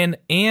 And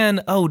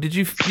Anne, you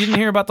didn't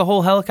hear about the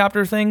whole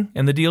helicopter thing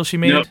and the deal she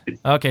made? Nope.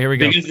 Okay, here we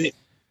go.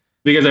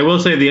 Because I will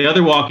say the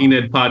other Walking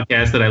Dead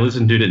podcast that I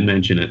listened to didn't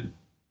mention it.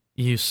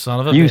 You son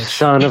of a You bitch.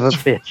 son of a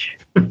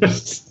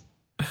bitch.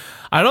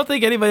 I don't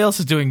think anybody else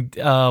is doing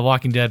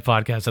Walking Dead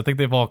podcasts. I think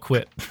they've all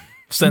quit.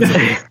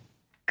 Sensibly.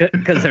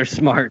 Because they're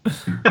smart.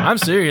 I'm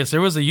serious.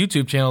 There was a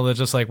YouTube channel that's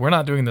just like, we're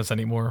not doing this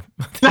anymore.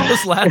 That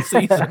was last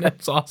season.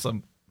 It's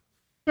awesome.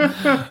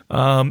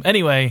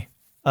 Anyway,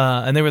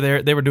 and they were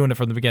there. They were doing it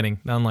from the beginning,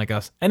 unlike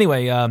us.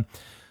 Anyway,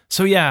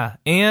 so yeah,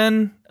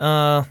 Anne,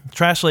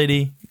 trash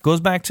lady, goes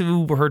back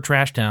to her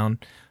trash town,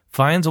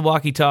 finds a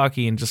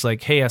walkie-talkie, and just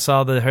like, hey, I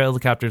saw the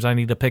helicopters I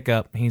need to pick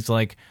up. He's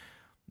like,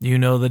 you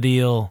know the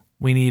deal.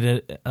 We need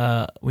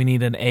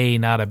an A,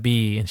 not a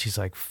B. And she's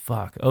like,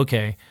 fuck,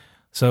 okay.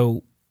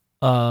 So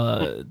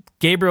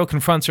Gabriel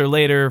confronts her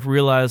later,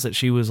 realized that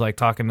she was like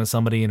talking to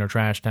somebody in her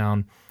trash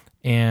town,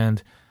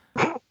 and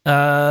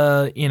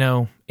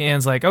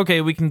Anne's like,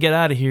 okay, we can get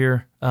out of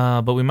here,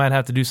 but we might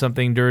have to do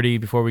something dirty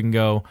before we can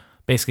go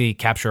basically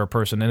capture a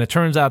person. And it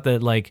turns out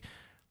that like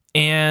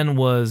Anne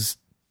was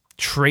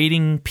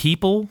trading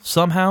people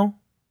somehow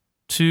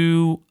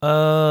to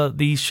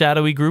the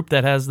shadowy group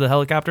that has the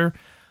helicopter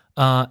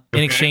in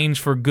exchange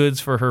for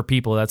goods for her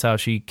people. That's how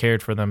she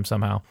cared for them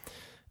somehow.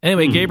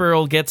 Anyway,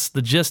 Gabriel gets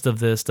the gist of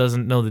this,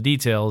 doesn't know the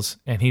details,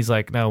 and he's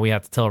like, no, we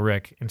have to tell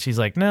Rick. And she's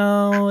like,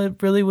 no, it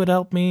really would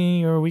help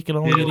me, or we can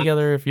only be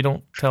together if you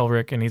don't tell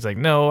Rick. And he's like,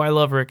 no, I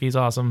love Rick. He's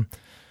awesome.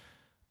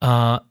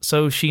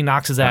 So she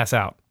knocks his ass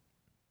out.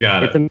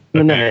 Got Hit it. them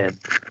in the head.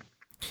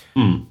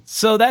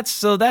 So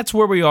that's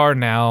where we are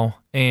now.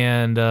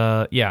 And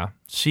yeah,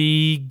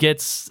 she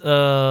gets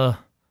a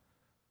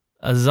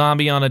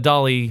zombie on a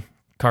dolly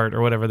cart or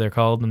whatever they're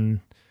called,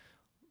 and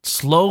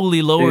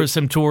slowly lowers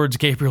him towards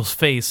Gabriel's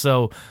face.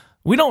 So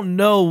we don't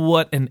know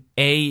what an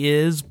A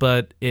is,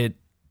 but it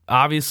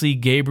obviously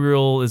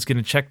Gabriel is going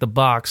to check the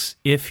box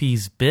if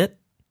he's bit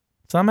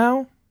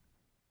somehow.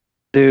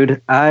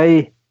 Dude,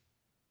 I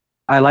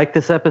like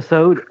this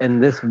episode,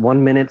 and this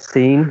 1 minute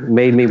scene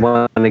made me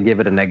want to give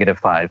it a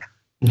 -5.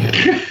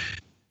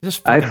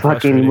 Just I fucking fucking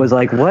frustrating. was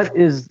like, what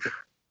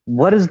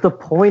is the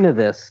point of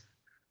this?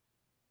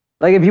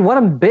 Like, if you want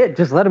him bit,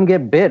 just let him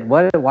get bit.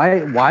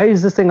 Why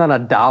is this thing on a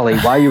dolly?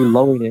 Why are you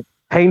lowering it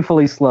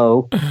painfully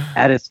slow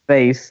at his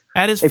face?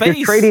 At his If face.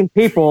 you're trading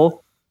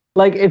people,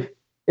 like if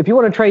you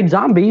want to trade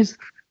zombies,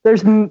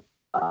 there's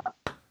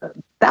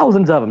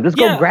thousands of them. Just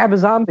go Yeah. grab a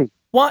zombie.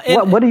 What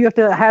What do you have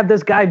to have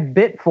this guy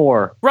bit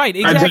for? Right,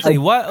 exactly.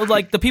 What,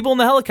 like the people in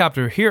the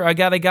helicopter? Here, I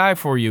got a guy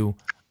for you.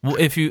 Well,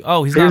 if you,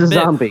 he's Here's not a bit.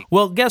 zombie.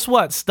 Well, guess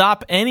what?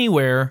 Stop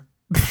anywhere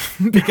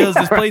because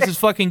this place is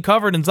fucking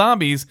covered in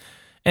zombies,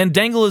 and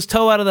dangle his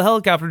toe out of the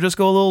helicopter. Just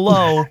go a little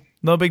low.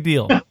 No big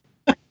deal.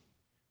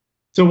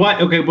 So why?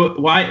 Okay, but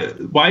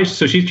why?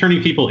 So she's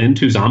turning people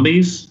into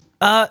zombies?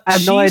 I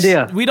have no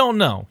idea. We don't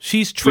know.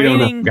 She's We don't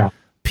know. training Got it.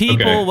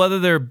 people, Okay. whether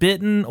they're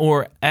bitten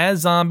or as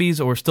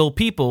zombies or still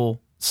people,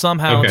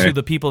 somehow Okay. to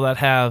the people that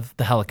have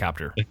the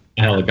helicopter.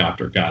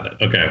 Helicopter. Got it.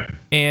 Okay.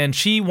 And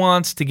she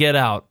wants to get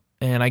out,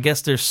 and I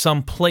guess there's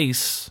some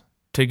place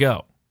to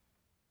go,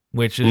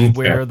 which is Okay.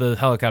 where the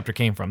helicopter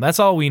came from. That's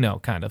all we know,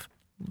 kind of.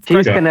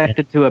 She's Okay.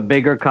 connected to a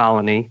bigger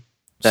colony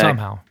that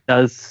Somehow.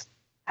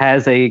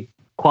 has a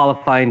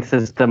qualifying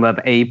system of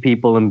A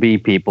people and B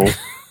people,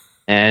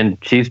 and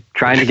she's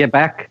trying to get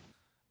back.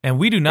 And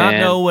we do not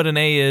And- know what an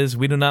A is.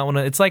 We do not want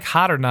to. It's like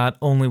Hot or Not,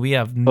 only we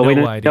have But no we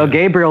idea. know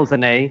Gabriel's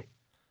an A,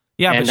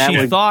 Yeah, and but that she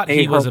would thought he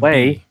pave was her a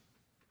way. B.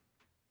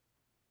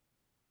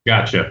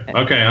 Gotcha.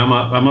 Okay, I'm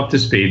up to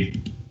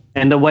speed.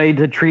 and the way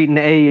to treat an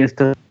A is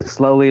to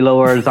slowly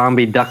lower a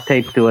zombie duct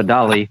tape to a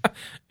dolly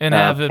And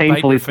have it bite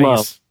painfully your slow.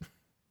 face.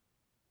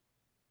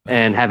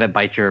 and have it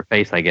bite your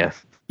face, I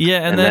guess.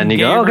 Yeah, And then you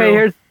go, okay,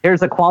 Gabriel-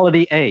 here's a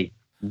quality A,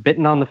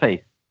 bitten on the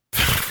face.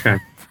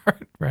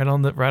 right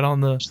on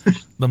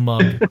the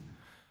mug.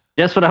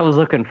 Just what I was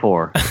looking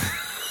for.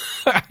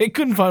 I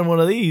couldn't find one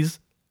of these.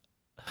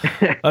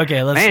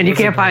 Okay, let's. Man, you listen can't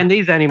to it. find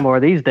these anymore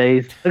these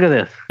days. Look at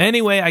this.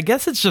 Anyway, I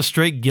guess it's just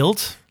straight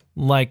guilt,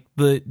 like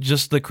the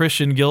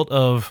Christian guilt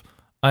of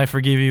I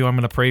forgive you, I'm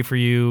going to pray for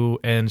you,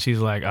 and she's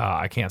like,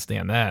 I can't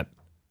stand that.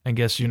 I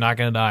guess you're not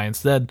going to die.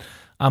 Instead,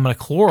 I'm going to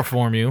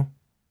chloroform you.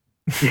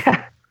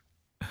 Yeah.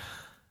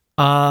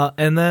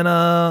 And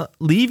then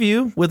leave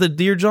you with a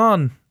Dear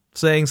John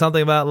saying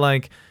something about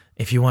like,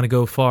 if you want to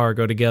go far,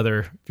 go together.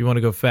 If you want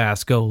to go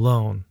fast, go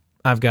alone.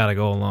 I've got to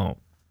go alone.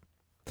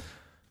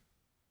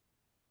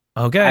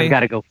 Okay. I've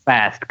got to go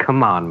fast.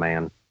 Come on,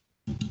 man.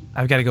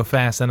 I've got to go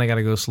fast, then I got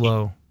to go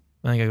slow.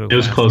 Then I got to go It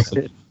was fast. close.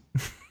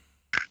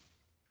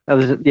 That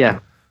was yeah.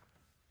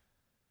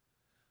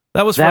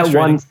 That was That frustrating.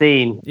 one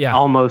scene Yeah.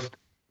 almost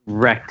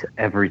wrecked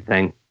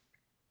everything.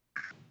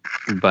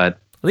 But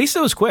At least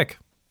it was quick.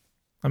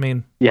 I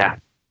mean, yeah,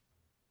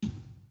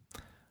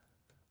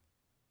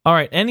 all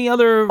right. Any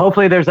other?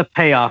 hopefully there's a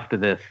payoff to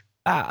this.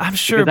 I'm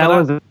sure,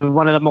 Because but that was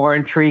one of the more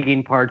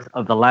intriguing parts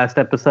of the last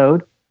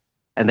episode,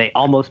 and they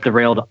almost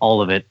derailed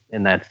all of it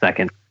in that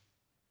second.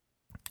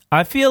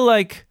 I feel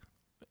like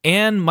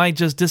Anne might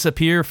just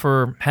disappear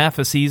for half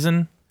a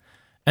season,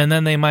 and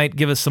then they might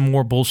give us some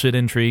more bullshit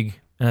intrigue,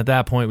 and at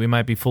that point, we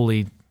might be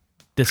fully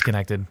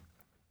disconnected.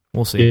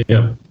 We'll see.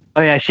 Yeah.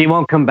 Oh yeah, she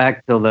won't come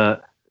back till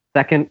the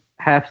second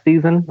half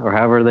season, or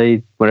whatever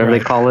they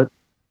call it.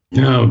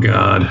 Oh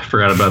God,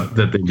 forgot about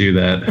that. They do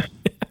that.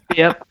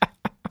 Yep.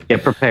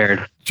 Get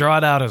prepared. Draw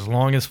it out as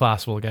long as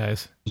possible,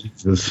 guys.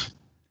 Jesus.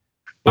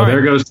 Well, All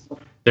right.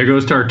 there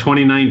goes to our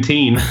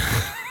 2019.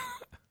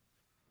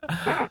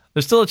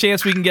 There's still a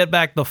chance we can get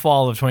back the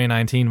fall of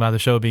 2019 by the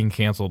show being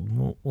canceled.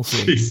 We'll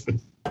see.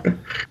 Jesus.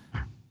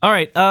 All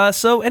right.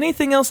 So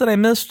anything else that I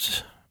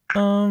missed?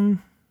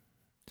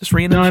 Just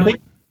random. No,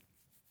 shit?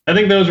 I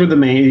think those were the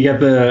main. You got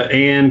the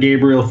Anne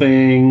Gabriel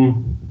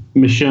thing,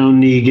 Michonne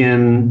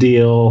Negan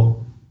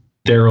deal,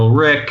 Daryl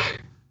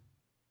Rick,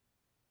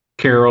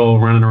 Carol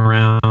running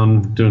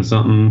around doing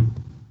something.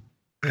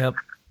 Yep.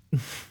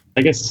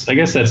 I guess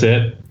that's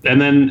it.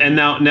 And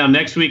now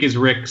next week is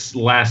Rick's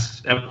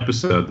last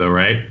episode, though,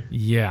 right?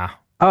 Yeah.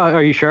 Oh,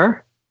 are you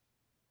sure?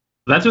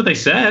 That's what they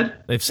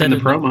said. They've said in the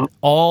it- promo.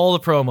 all the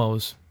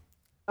promos.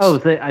 Oh,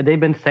 they've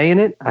been saying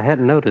it? I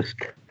hadn't noticed.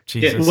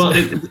 Jesus. Yeah,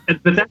 well,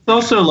 but that's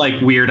also like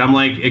weird. I'm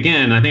like,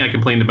 again, I think I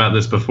complained about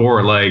this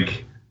before.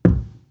 Like,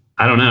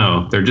 I don't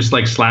know. They're just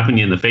like slapping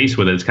you in the face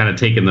with it. It's kind of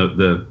taking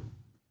the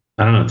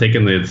I don't know,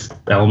 taking the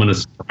element of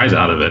surprise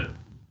out of it.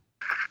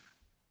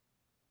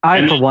 I,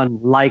 And- for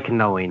one, like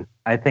knowing.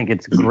 I think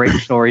it's great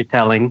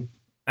storytelling.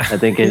 I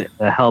think it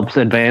helps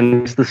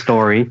advance the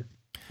story.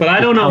 But I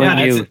don't know. telling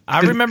how you. I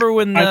remember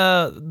when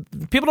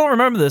people don't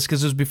remember this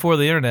because it was before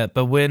the internet.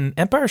 But when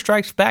Empire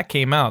Strikes Back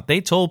came out,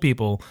 they told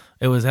people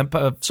it was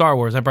Star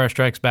Wars, Empire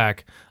Strikes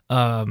Back.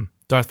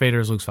 Darth Vader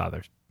is Luke's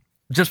father.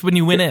 Just when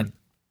you went in,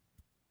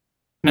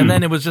 and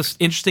then it was just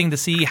interesting to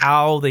see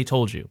how they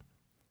told you.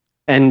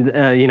 And,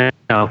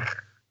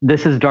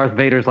 this is Darth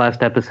Vader's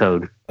last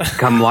episode.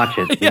 Come watch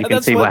it. Yeah, You can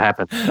that's see what- what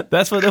happens.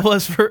 That's what it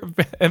was for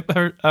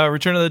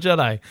Return of the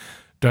Jedi.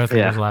 Darth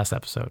Vader's Yeah. last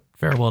episode.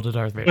 Farewell to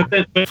Darth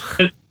Vader.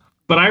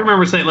 But I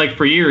remember saying, like,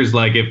 for years,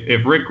 like,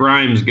 if Rick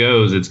Grimes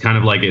goes, it's kind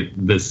of like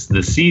the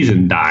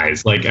season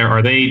dies. Like,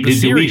 are they? The Do we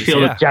series, feel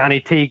yeah. that Johnny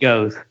T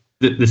goes.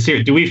 the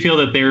series? Do we feel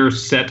that they're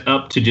set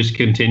up to just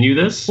continue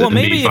this? Well, and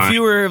be maybe if fine?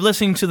 you were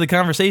listening to the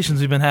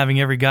conversations we've been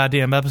having every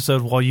goddamn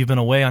episode while you've been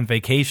away on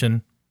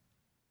vacation.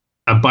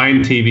 I'm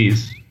buying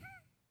TVs.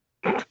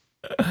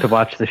 To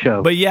watch the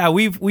show. But yeah,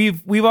 we've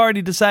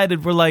already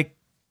decided we're like,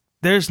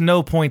 there's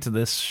no point to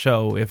this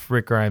show if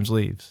Rick Grimes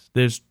leaves.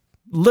 There's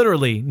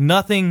literally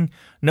nothing,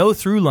 no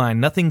through line,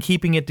 nothing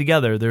keeping it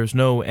together. There's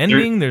no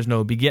ending. There's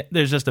no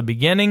there's just a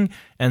beginning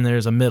and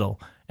there's a middle,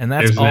 and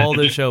that's There's all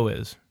that. the show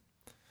is.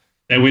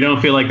 And we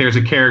don't feel like there's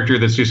a character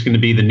that's just going to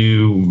be the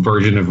new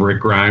version of Rick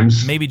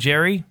Grimes. Maybe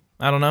Jerry.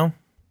 I don't know.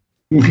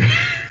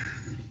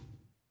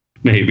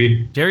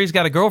 Maybe. Jerry's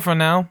got a girlfriend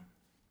now.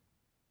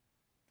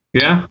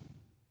 Yeah.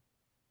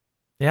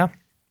 Yeah.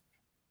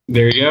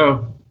 There you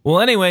go. Well,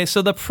 anyway,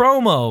 so the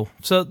promo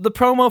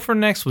for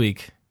next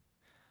week,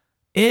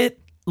 it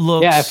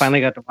looks Yeah, I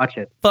finally got to watch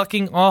it.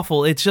 fucking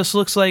awful. It just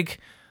looks like,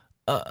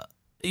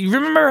 you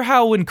remember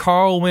how when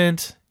Carl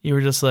went, you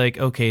were just like,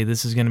 okay,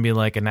 this is going to be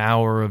like an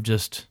hour of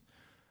just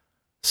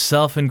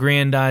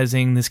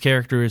self-aggrandizing. This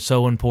character is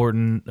so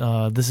important.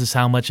 This is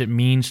how much it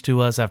means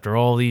to us after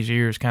all these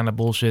years, kind of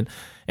bullshit.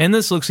 And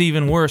this looks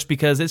even worse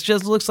because it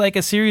just looks like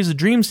a series of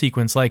dream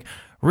sequence. Like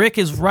Rick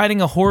is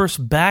riding a horse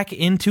back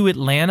into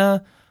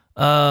Atlanta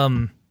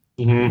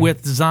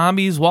with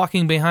zombies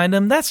walking behind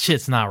him. That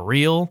shit's not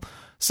real.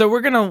 So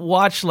we're going to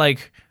watch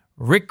like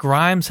Rick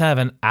Grimes have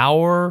an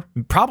hour,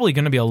 probably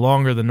going to be a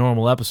longer than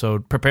normal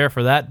episode. Prepare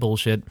for that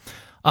bullshit.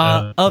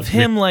 Of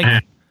him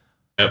like...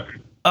 Yep.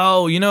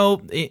 Oh, you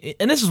know,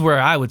 and this is where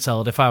I would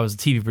sell it if I was a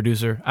TV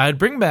producer. I'd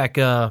bring back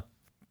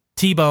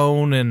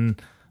T-Bone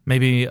and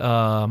maybe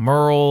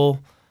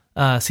Merle,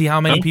 see how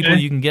many people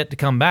you can get to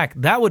come back.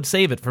 That would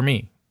save it for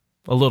me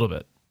a little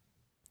bit.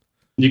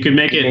 You could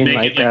make it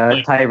like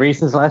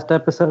Tyrese's last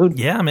episode.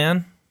 Yeah,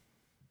 man.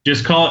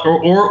 Just call it,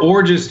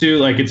 or just do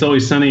like It's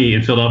Always Sunny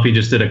in Philadelphia.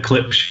 Just did a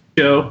clip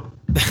show.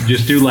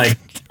 Just do like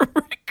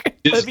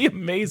that'd be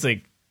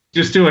amazing.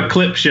 Just do a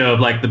clip show of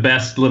like the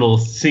best little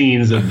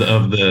scenes of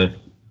the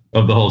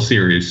whole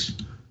series.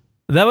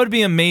 That would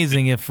be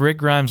amazing if Rick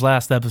Grimes'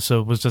 last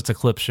episode was just a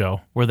clip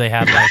show where they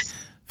had like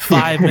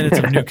 5 minutes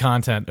of new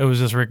content. It was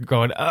just Rick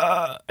going,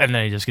 and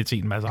then he just gets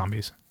eaten by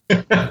zombies.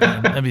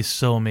 That'd be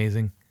so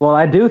amazing. Well,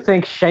 I do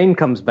think Shane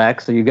comes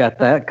back, so you got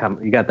that.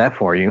 You got that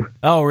for you.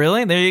 Oh,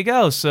 really? There you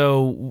go.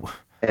 So,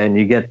 and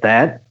you get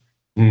that.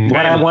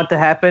 What I want to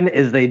happen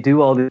is they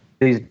do all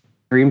these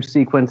dream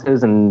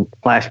sequences and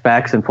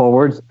flashbacks and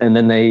forwards, and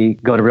then they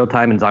go to real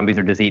time and zombies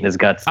are just eating his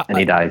guts and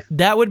he dies.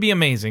 That would be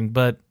amazing,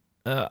 but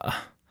I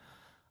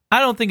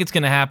don't think it's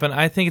going to happen.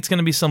 I think it's going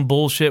to be some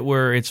bullshit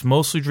where it's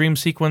mostly dream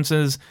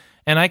sequences,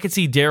 and I could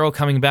see Daryl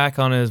coming back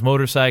on his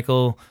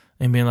motorcycle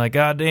and being like,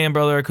 God damn,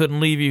 brother, I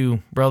couldn't leave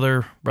you,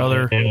 brother.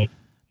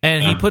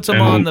 And he puts him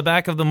on the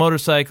back of the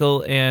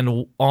motorcycle,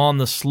 and on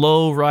the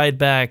slow ride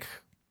back,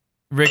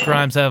 Rick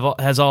Grimes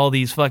has all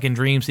these fucking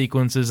dream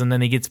sequences, and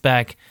then he gets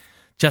back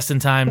just in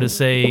time to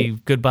say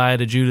goodbye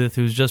to Judith,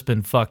 who's just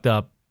been fucked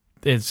up.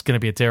 It's going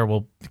to be a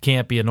terrible,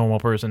 can't be a normal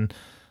person.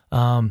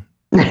 And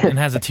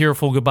has a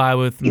tearful goodbye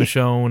with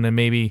Michonne and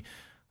maybe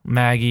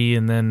Maggie,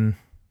 and then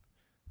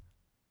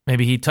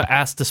maybe he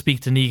asked to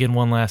speak to Negan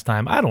one last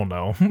time. I don't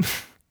know.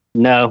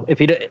 No, if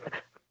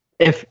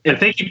I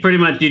think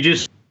you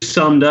just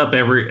summed up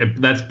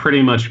that's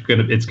pretty much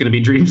it's gonna be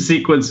dream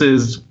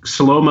sequences,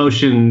 slow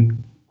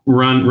motion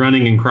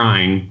running and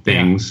crying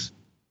things.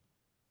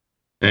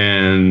 Yeah.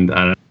 And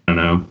I don't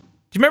know. Do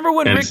you remember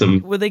when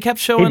they kept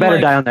showing? He better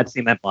die on that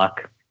cement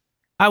block.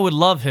 I would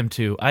love him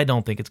to. I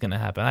don't think it's going to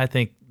happen. I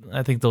think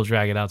they'll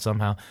drag it out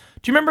somehow.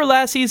 Do you remember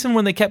last season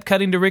when they kept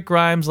cutting to Rick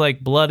Grimes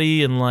like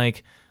bloody and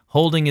like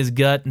holding his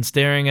gut and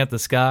staring at the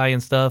sky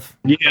and stuff?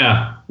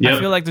 Yeah. Yep. I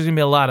feel like there's going to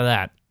be a lot of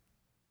that.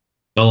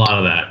 A lot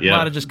of that. Yeah. A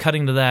lot of just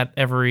cutting to that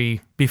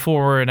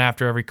before and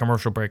after every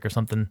commercial break or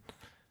something.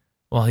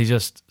 While he's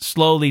just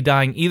slowly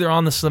dying either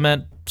on the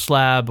cement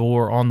slab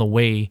or on the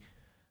way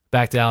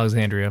back to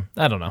Alexandria.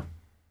 I don't know.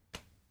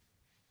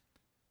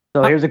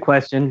 So here's a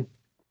question.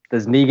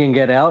 Does Negan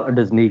get out or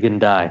does Negan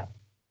die?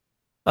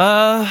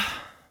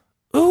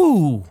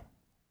 Ooh.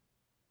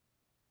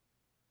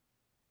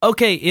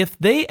 Okay, if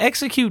they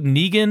execute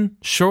Negan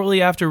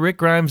shortly after Rick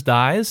Grimes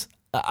dies,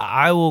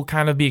 I will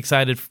kind of be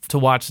excited to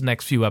watch the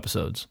next few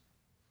episodes.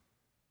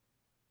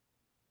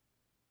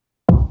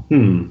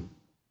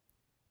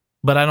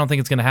 But I don't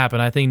think it's going to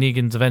happen. I think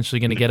Negan's eventually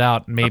going to get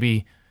out.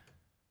 Maybe...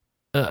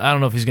 I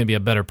don't know if he's going to be a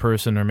better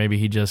person or maybe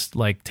he just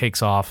like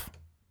takes off.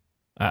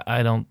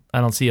 I don't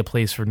see a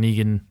place for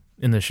Negan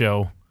in the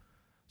show,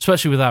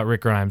 especially without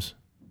Rick Grimes.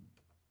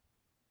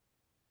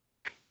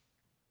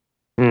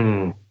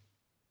 I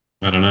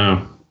don't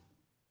know.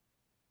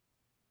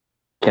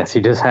 Guess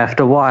you just have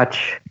to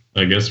watch.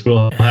 I guess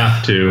we'll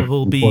have to.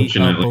 We'll be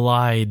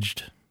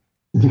obliged.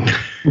 All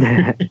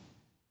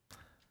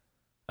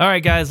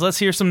right, guys, let's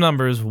hear some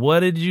numbers.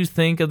 What did you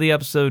think of the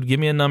episode? Give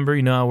me a number.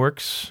 You know how it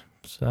works.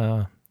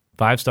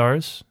 5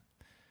 stars.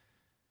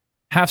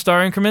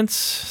 Half-star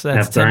increments.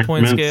 That's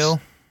 10-point scale.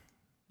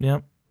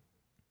 Yep.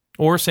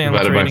 Or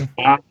sandwich rating.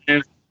 I'm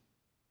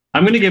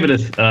going to give it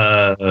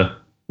a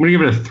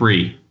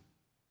 3.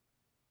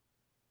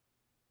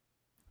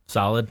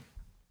 Solid.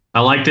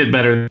 I liked it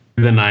better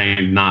than I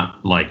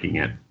not liking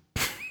it.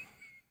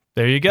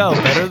 There you go.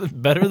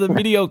 Better than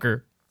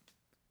mediocre.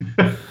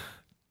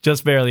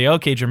 Just barely.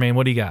 Okay, Jermaine,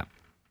 what do you got?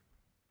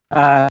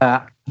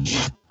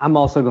 I'm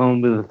also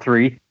going with a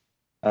 3.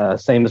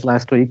 Same as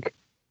last week.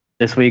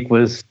 This week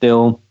was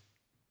still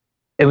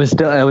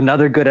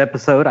another good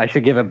episode. I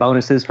should give it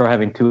bonuses for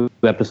having 2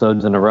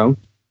 episodes in a row,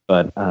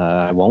 but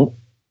I won't.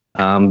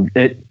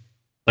 Like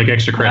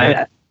extra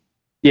credit?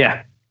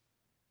 Yeah.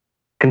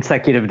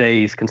 Consecutive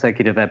days,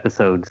 consecutive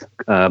episodes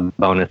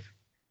bonus.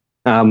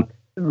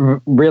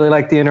 Really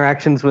like the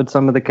interactions with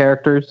some of the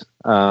characters.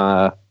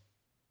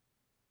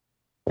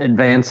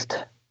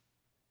 Advanced,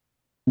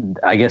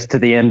 I guess, to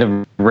the end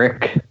of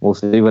Rick. We'll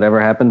see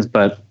whatever happens,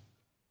 but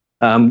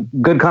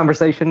good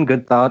conversation,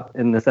 good thought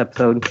in this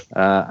episode.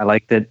 I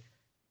liked it.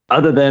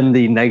 Other than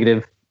the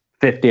negative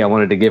 50 I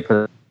wanted to give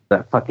for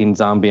that fucking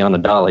zombie on a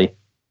dolly,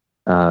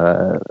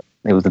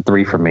 it was a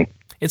 3 for me.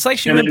 It's like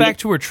she went back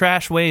to her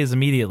trash ways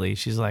immediately.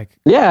 She's like...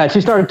 Yeah, she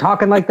started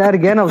talking like that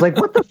again. I was like,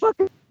 what the fuck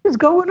is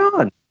going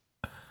on?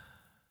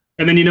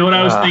 And then you know what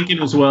I was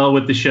thinking as well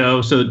with the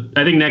show? So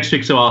I think next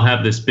week, so I'll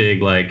have this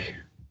big, like,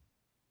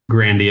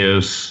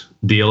 grandiose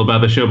deal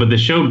about the show. But the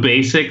show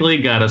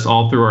basically got us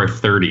all through our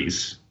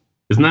 30s.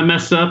 Isn't that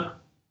messed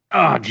up?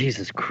 Oh,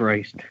 Jesus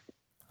Christ.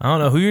 I don't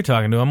know who you're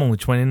talking to. I'm only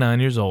 29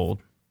 years old.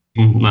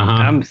 Uh-huh.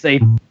 I'm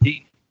saying...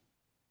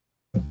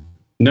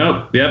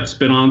 Nope. Yep. It's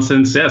been on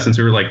since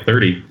we were like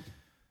 30.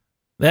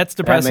 That's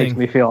depressing. That makes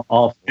me feel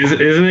awful. Isn't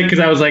it? Because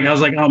I was like,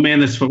 oh man,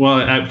 this.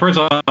 Well, first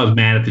of all, I was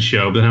mad at the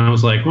show, but then I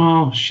was like,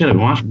 well, shit,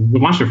 we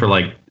watched it for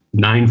like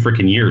 9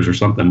 freaking years or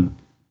something,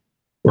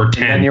 or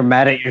 10. And you're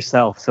mad at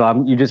yourself,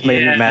 so you just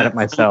made me mad at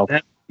myself.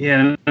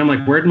 And I'm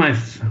like, where'd my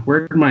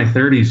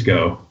 30s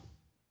go?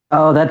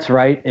 Oh, that's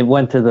right. It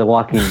went to The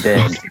Walking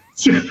Dead.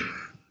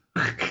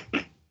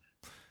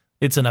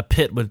 It's in a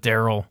pit with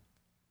Daryl.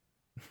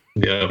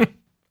 Yeah.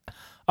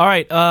 All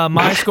right,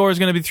 my score is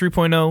going to be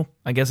 3.0.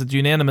 I guess it's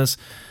unanimous.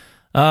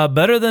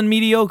 Better than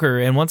mediocre.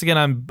 And once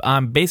again,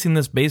 I'm basing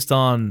this based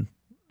on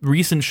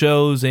recent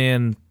shows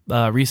and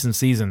recent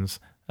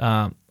seasons.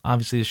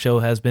 Obviously, the show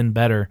has been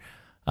better,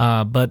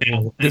 but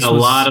this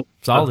was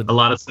solid. A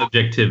lot of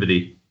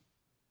subjectivity.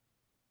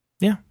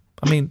 Yeah,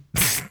 I mean,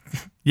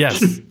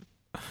 yes.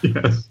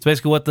 It's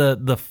basically what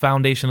the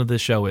foundation of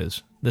this show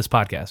is. This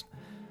podcast.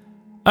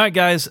 All right,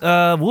 guys,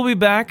 we'll be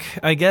back,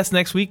 I guess,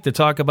 next week to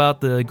talk about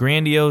the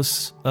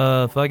grandiose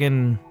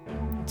fucking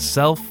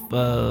self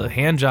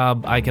hand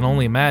job I can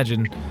only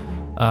imagine.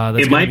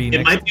 It might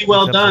be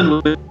well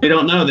done. We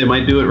don't know. They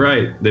might do it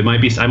right.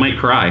 I might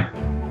cry.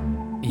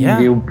 Yeah.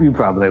 You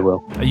probably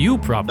will. You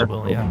probably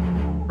will, yeah.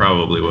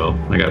 Probably will.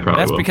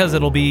 That's because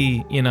it'll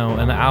be, an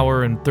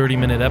hour and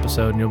 30-minute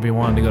episode, and you'll be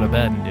wanting to go to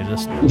bed, and you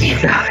just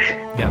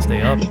gotta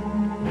stay up.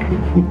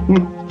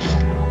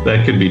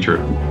 That could be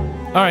true.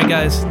 All right,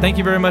 guys. Thank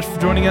you very much for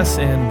joining us,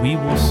 and we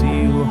will see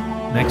you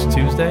next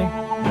Tuesday.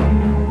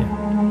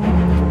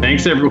 Yeah.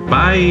 Thanks, everyone.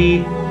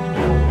 Bye.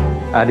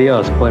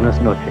 Adios. Buenas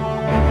noches.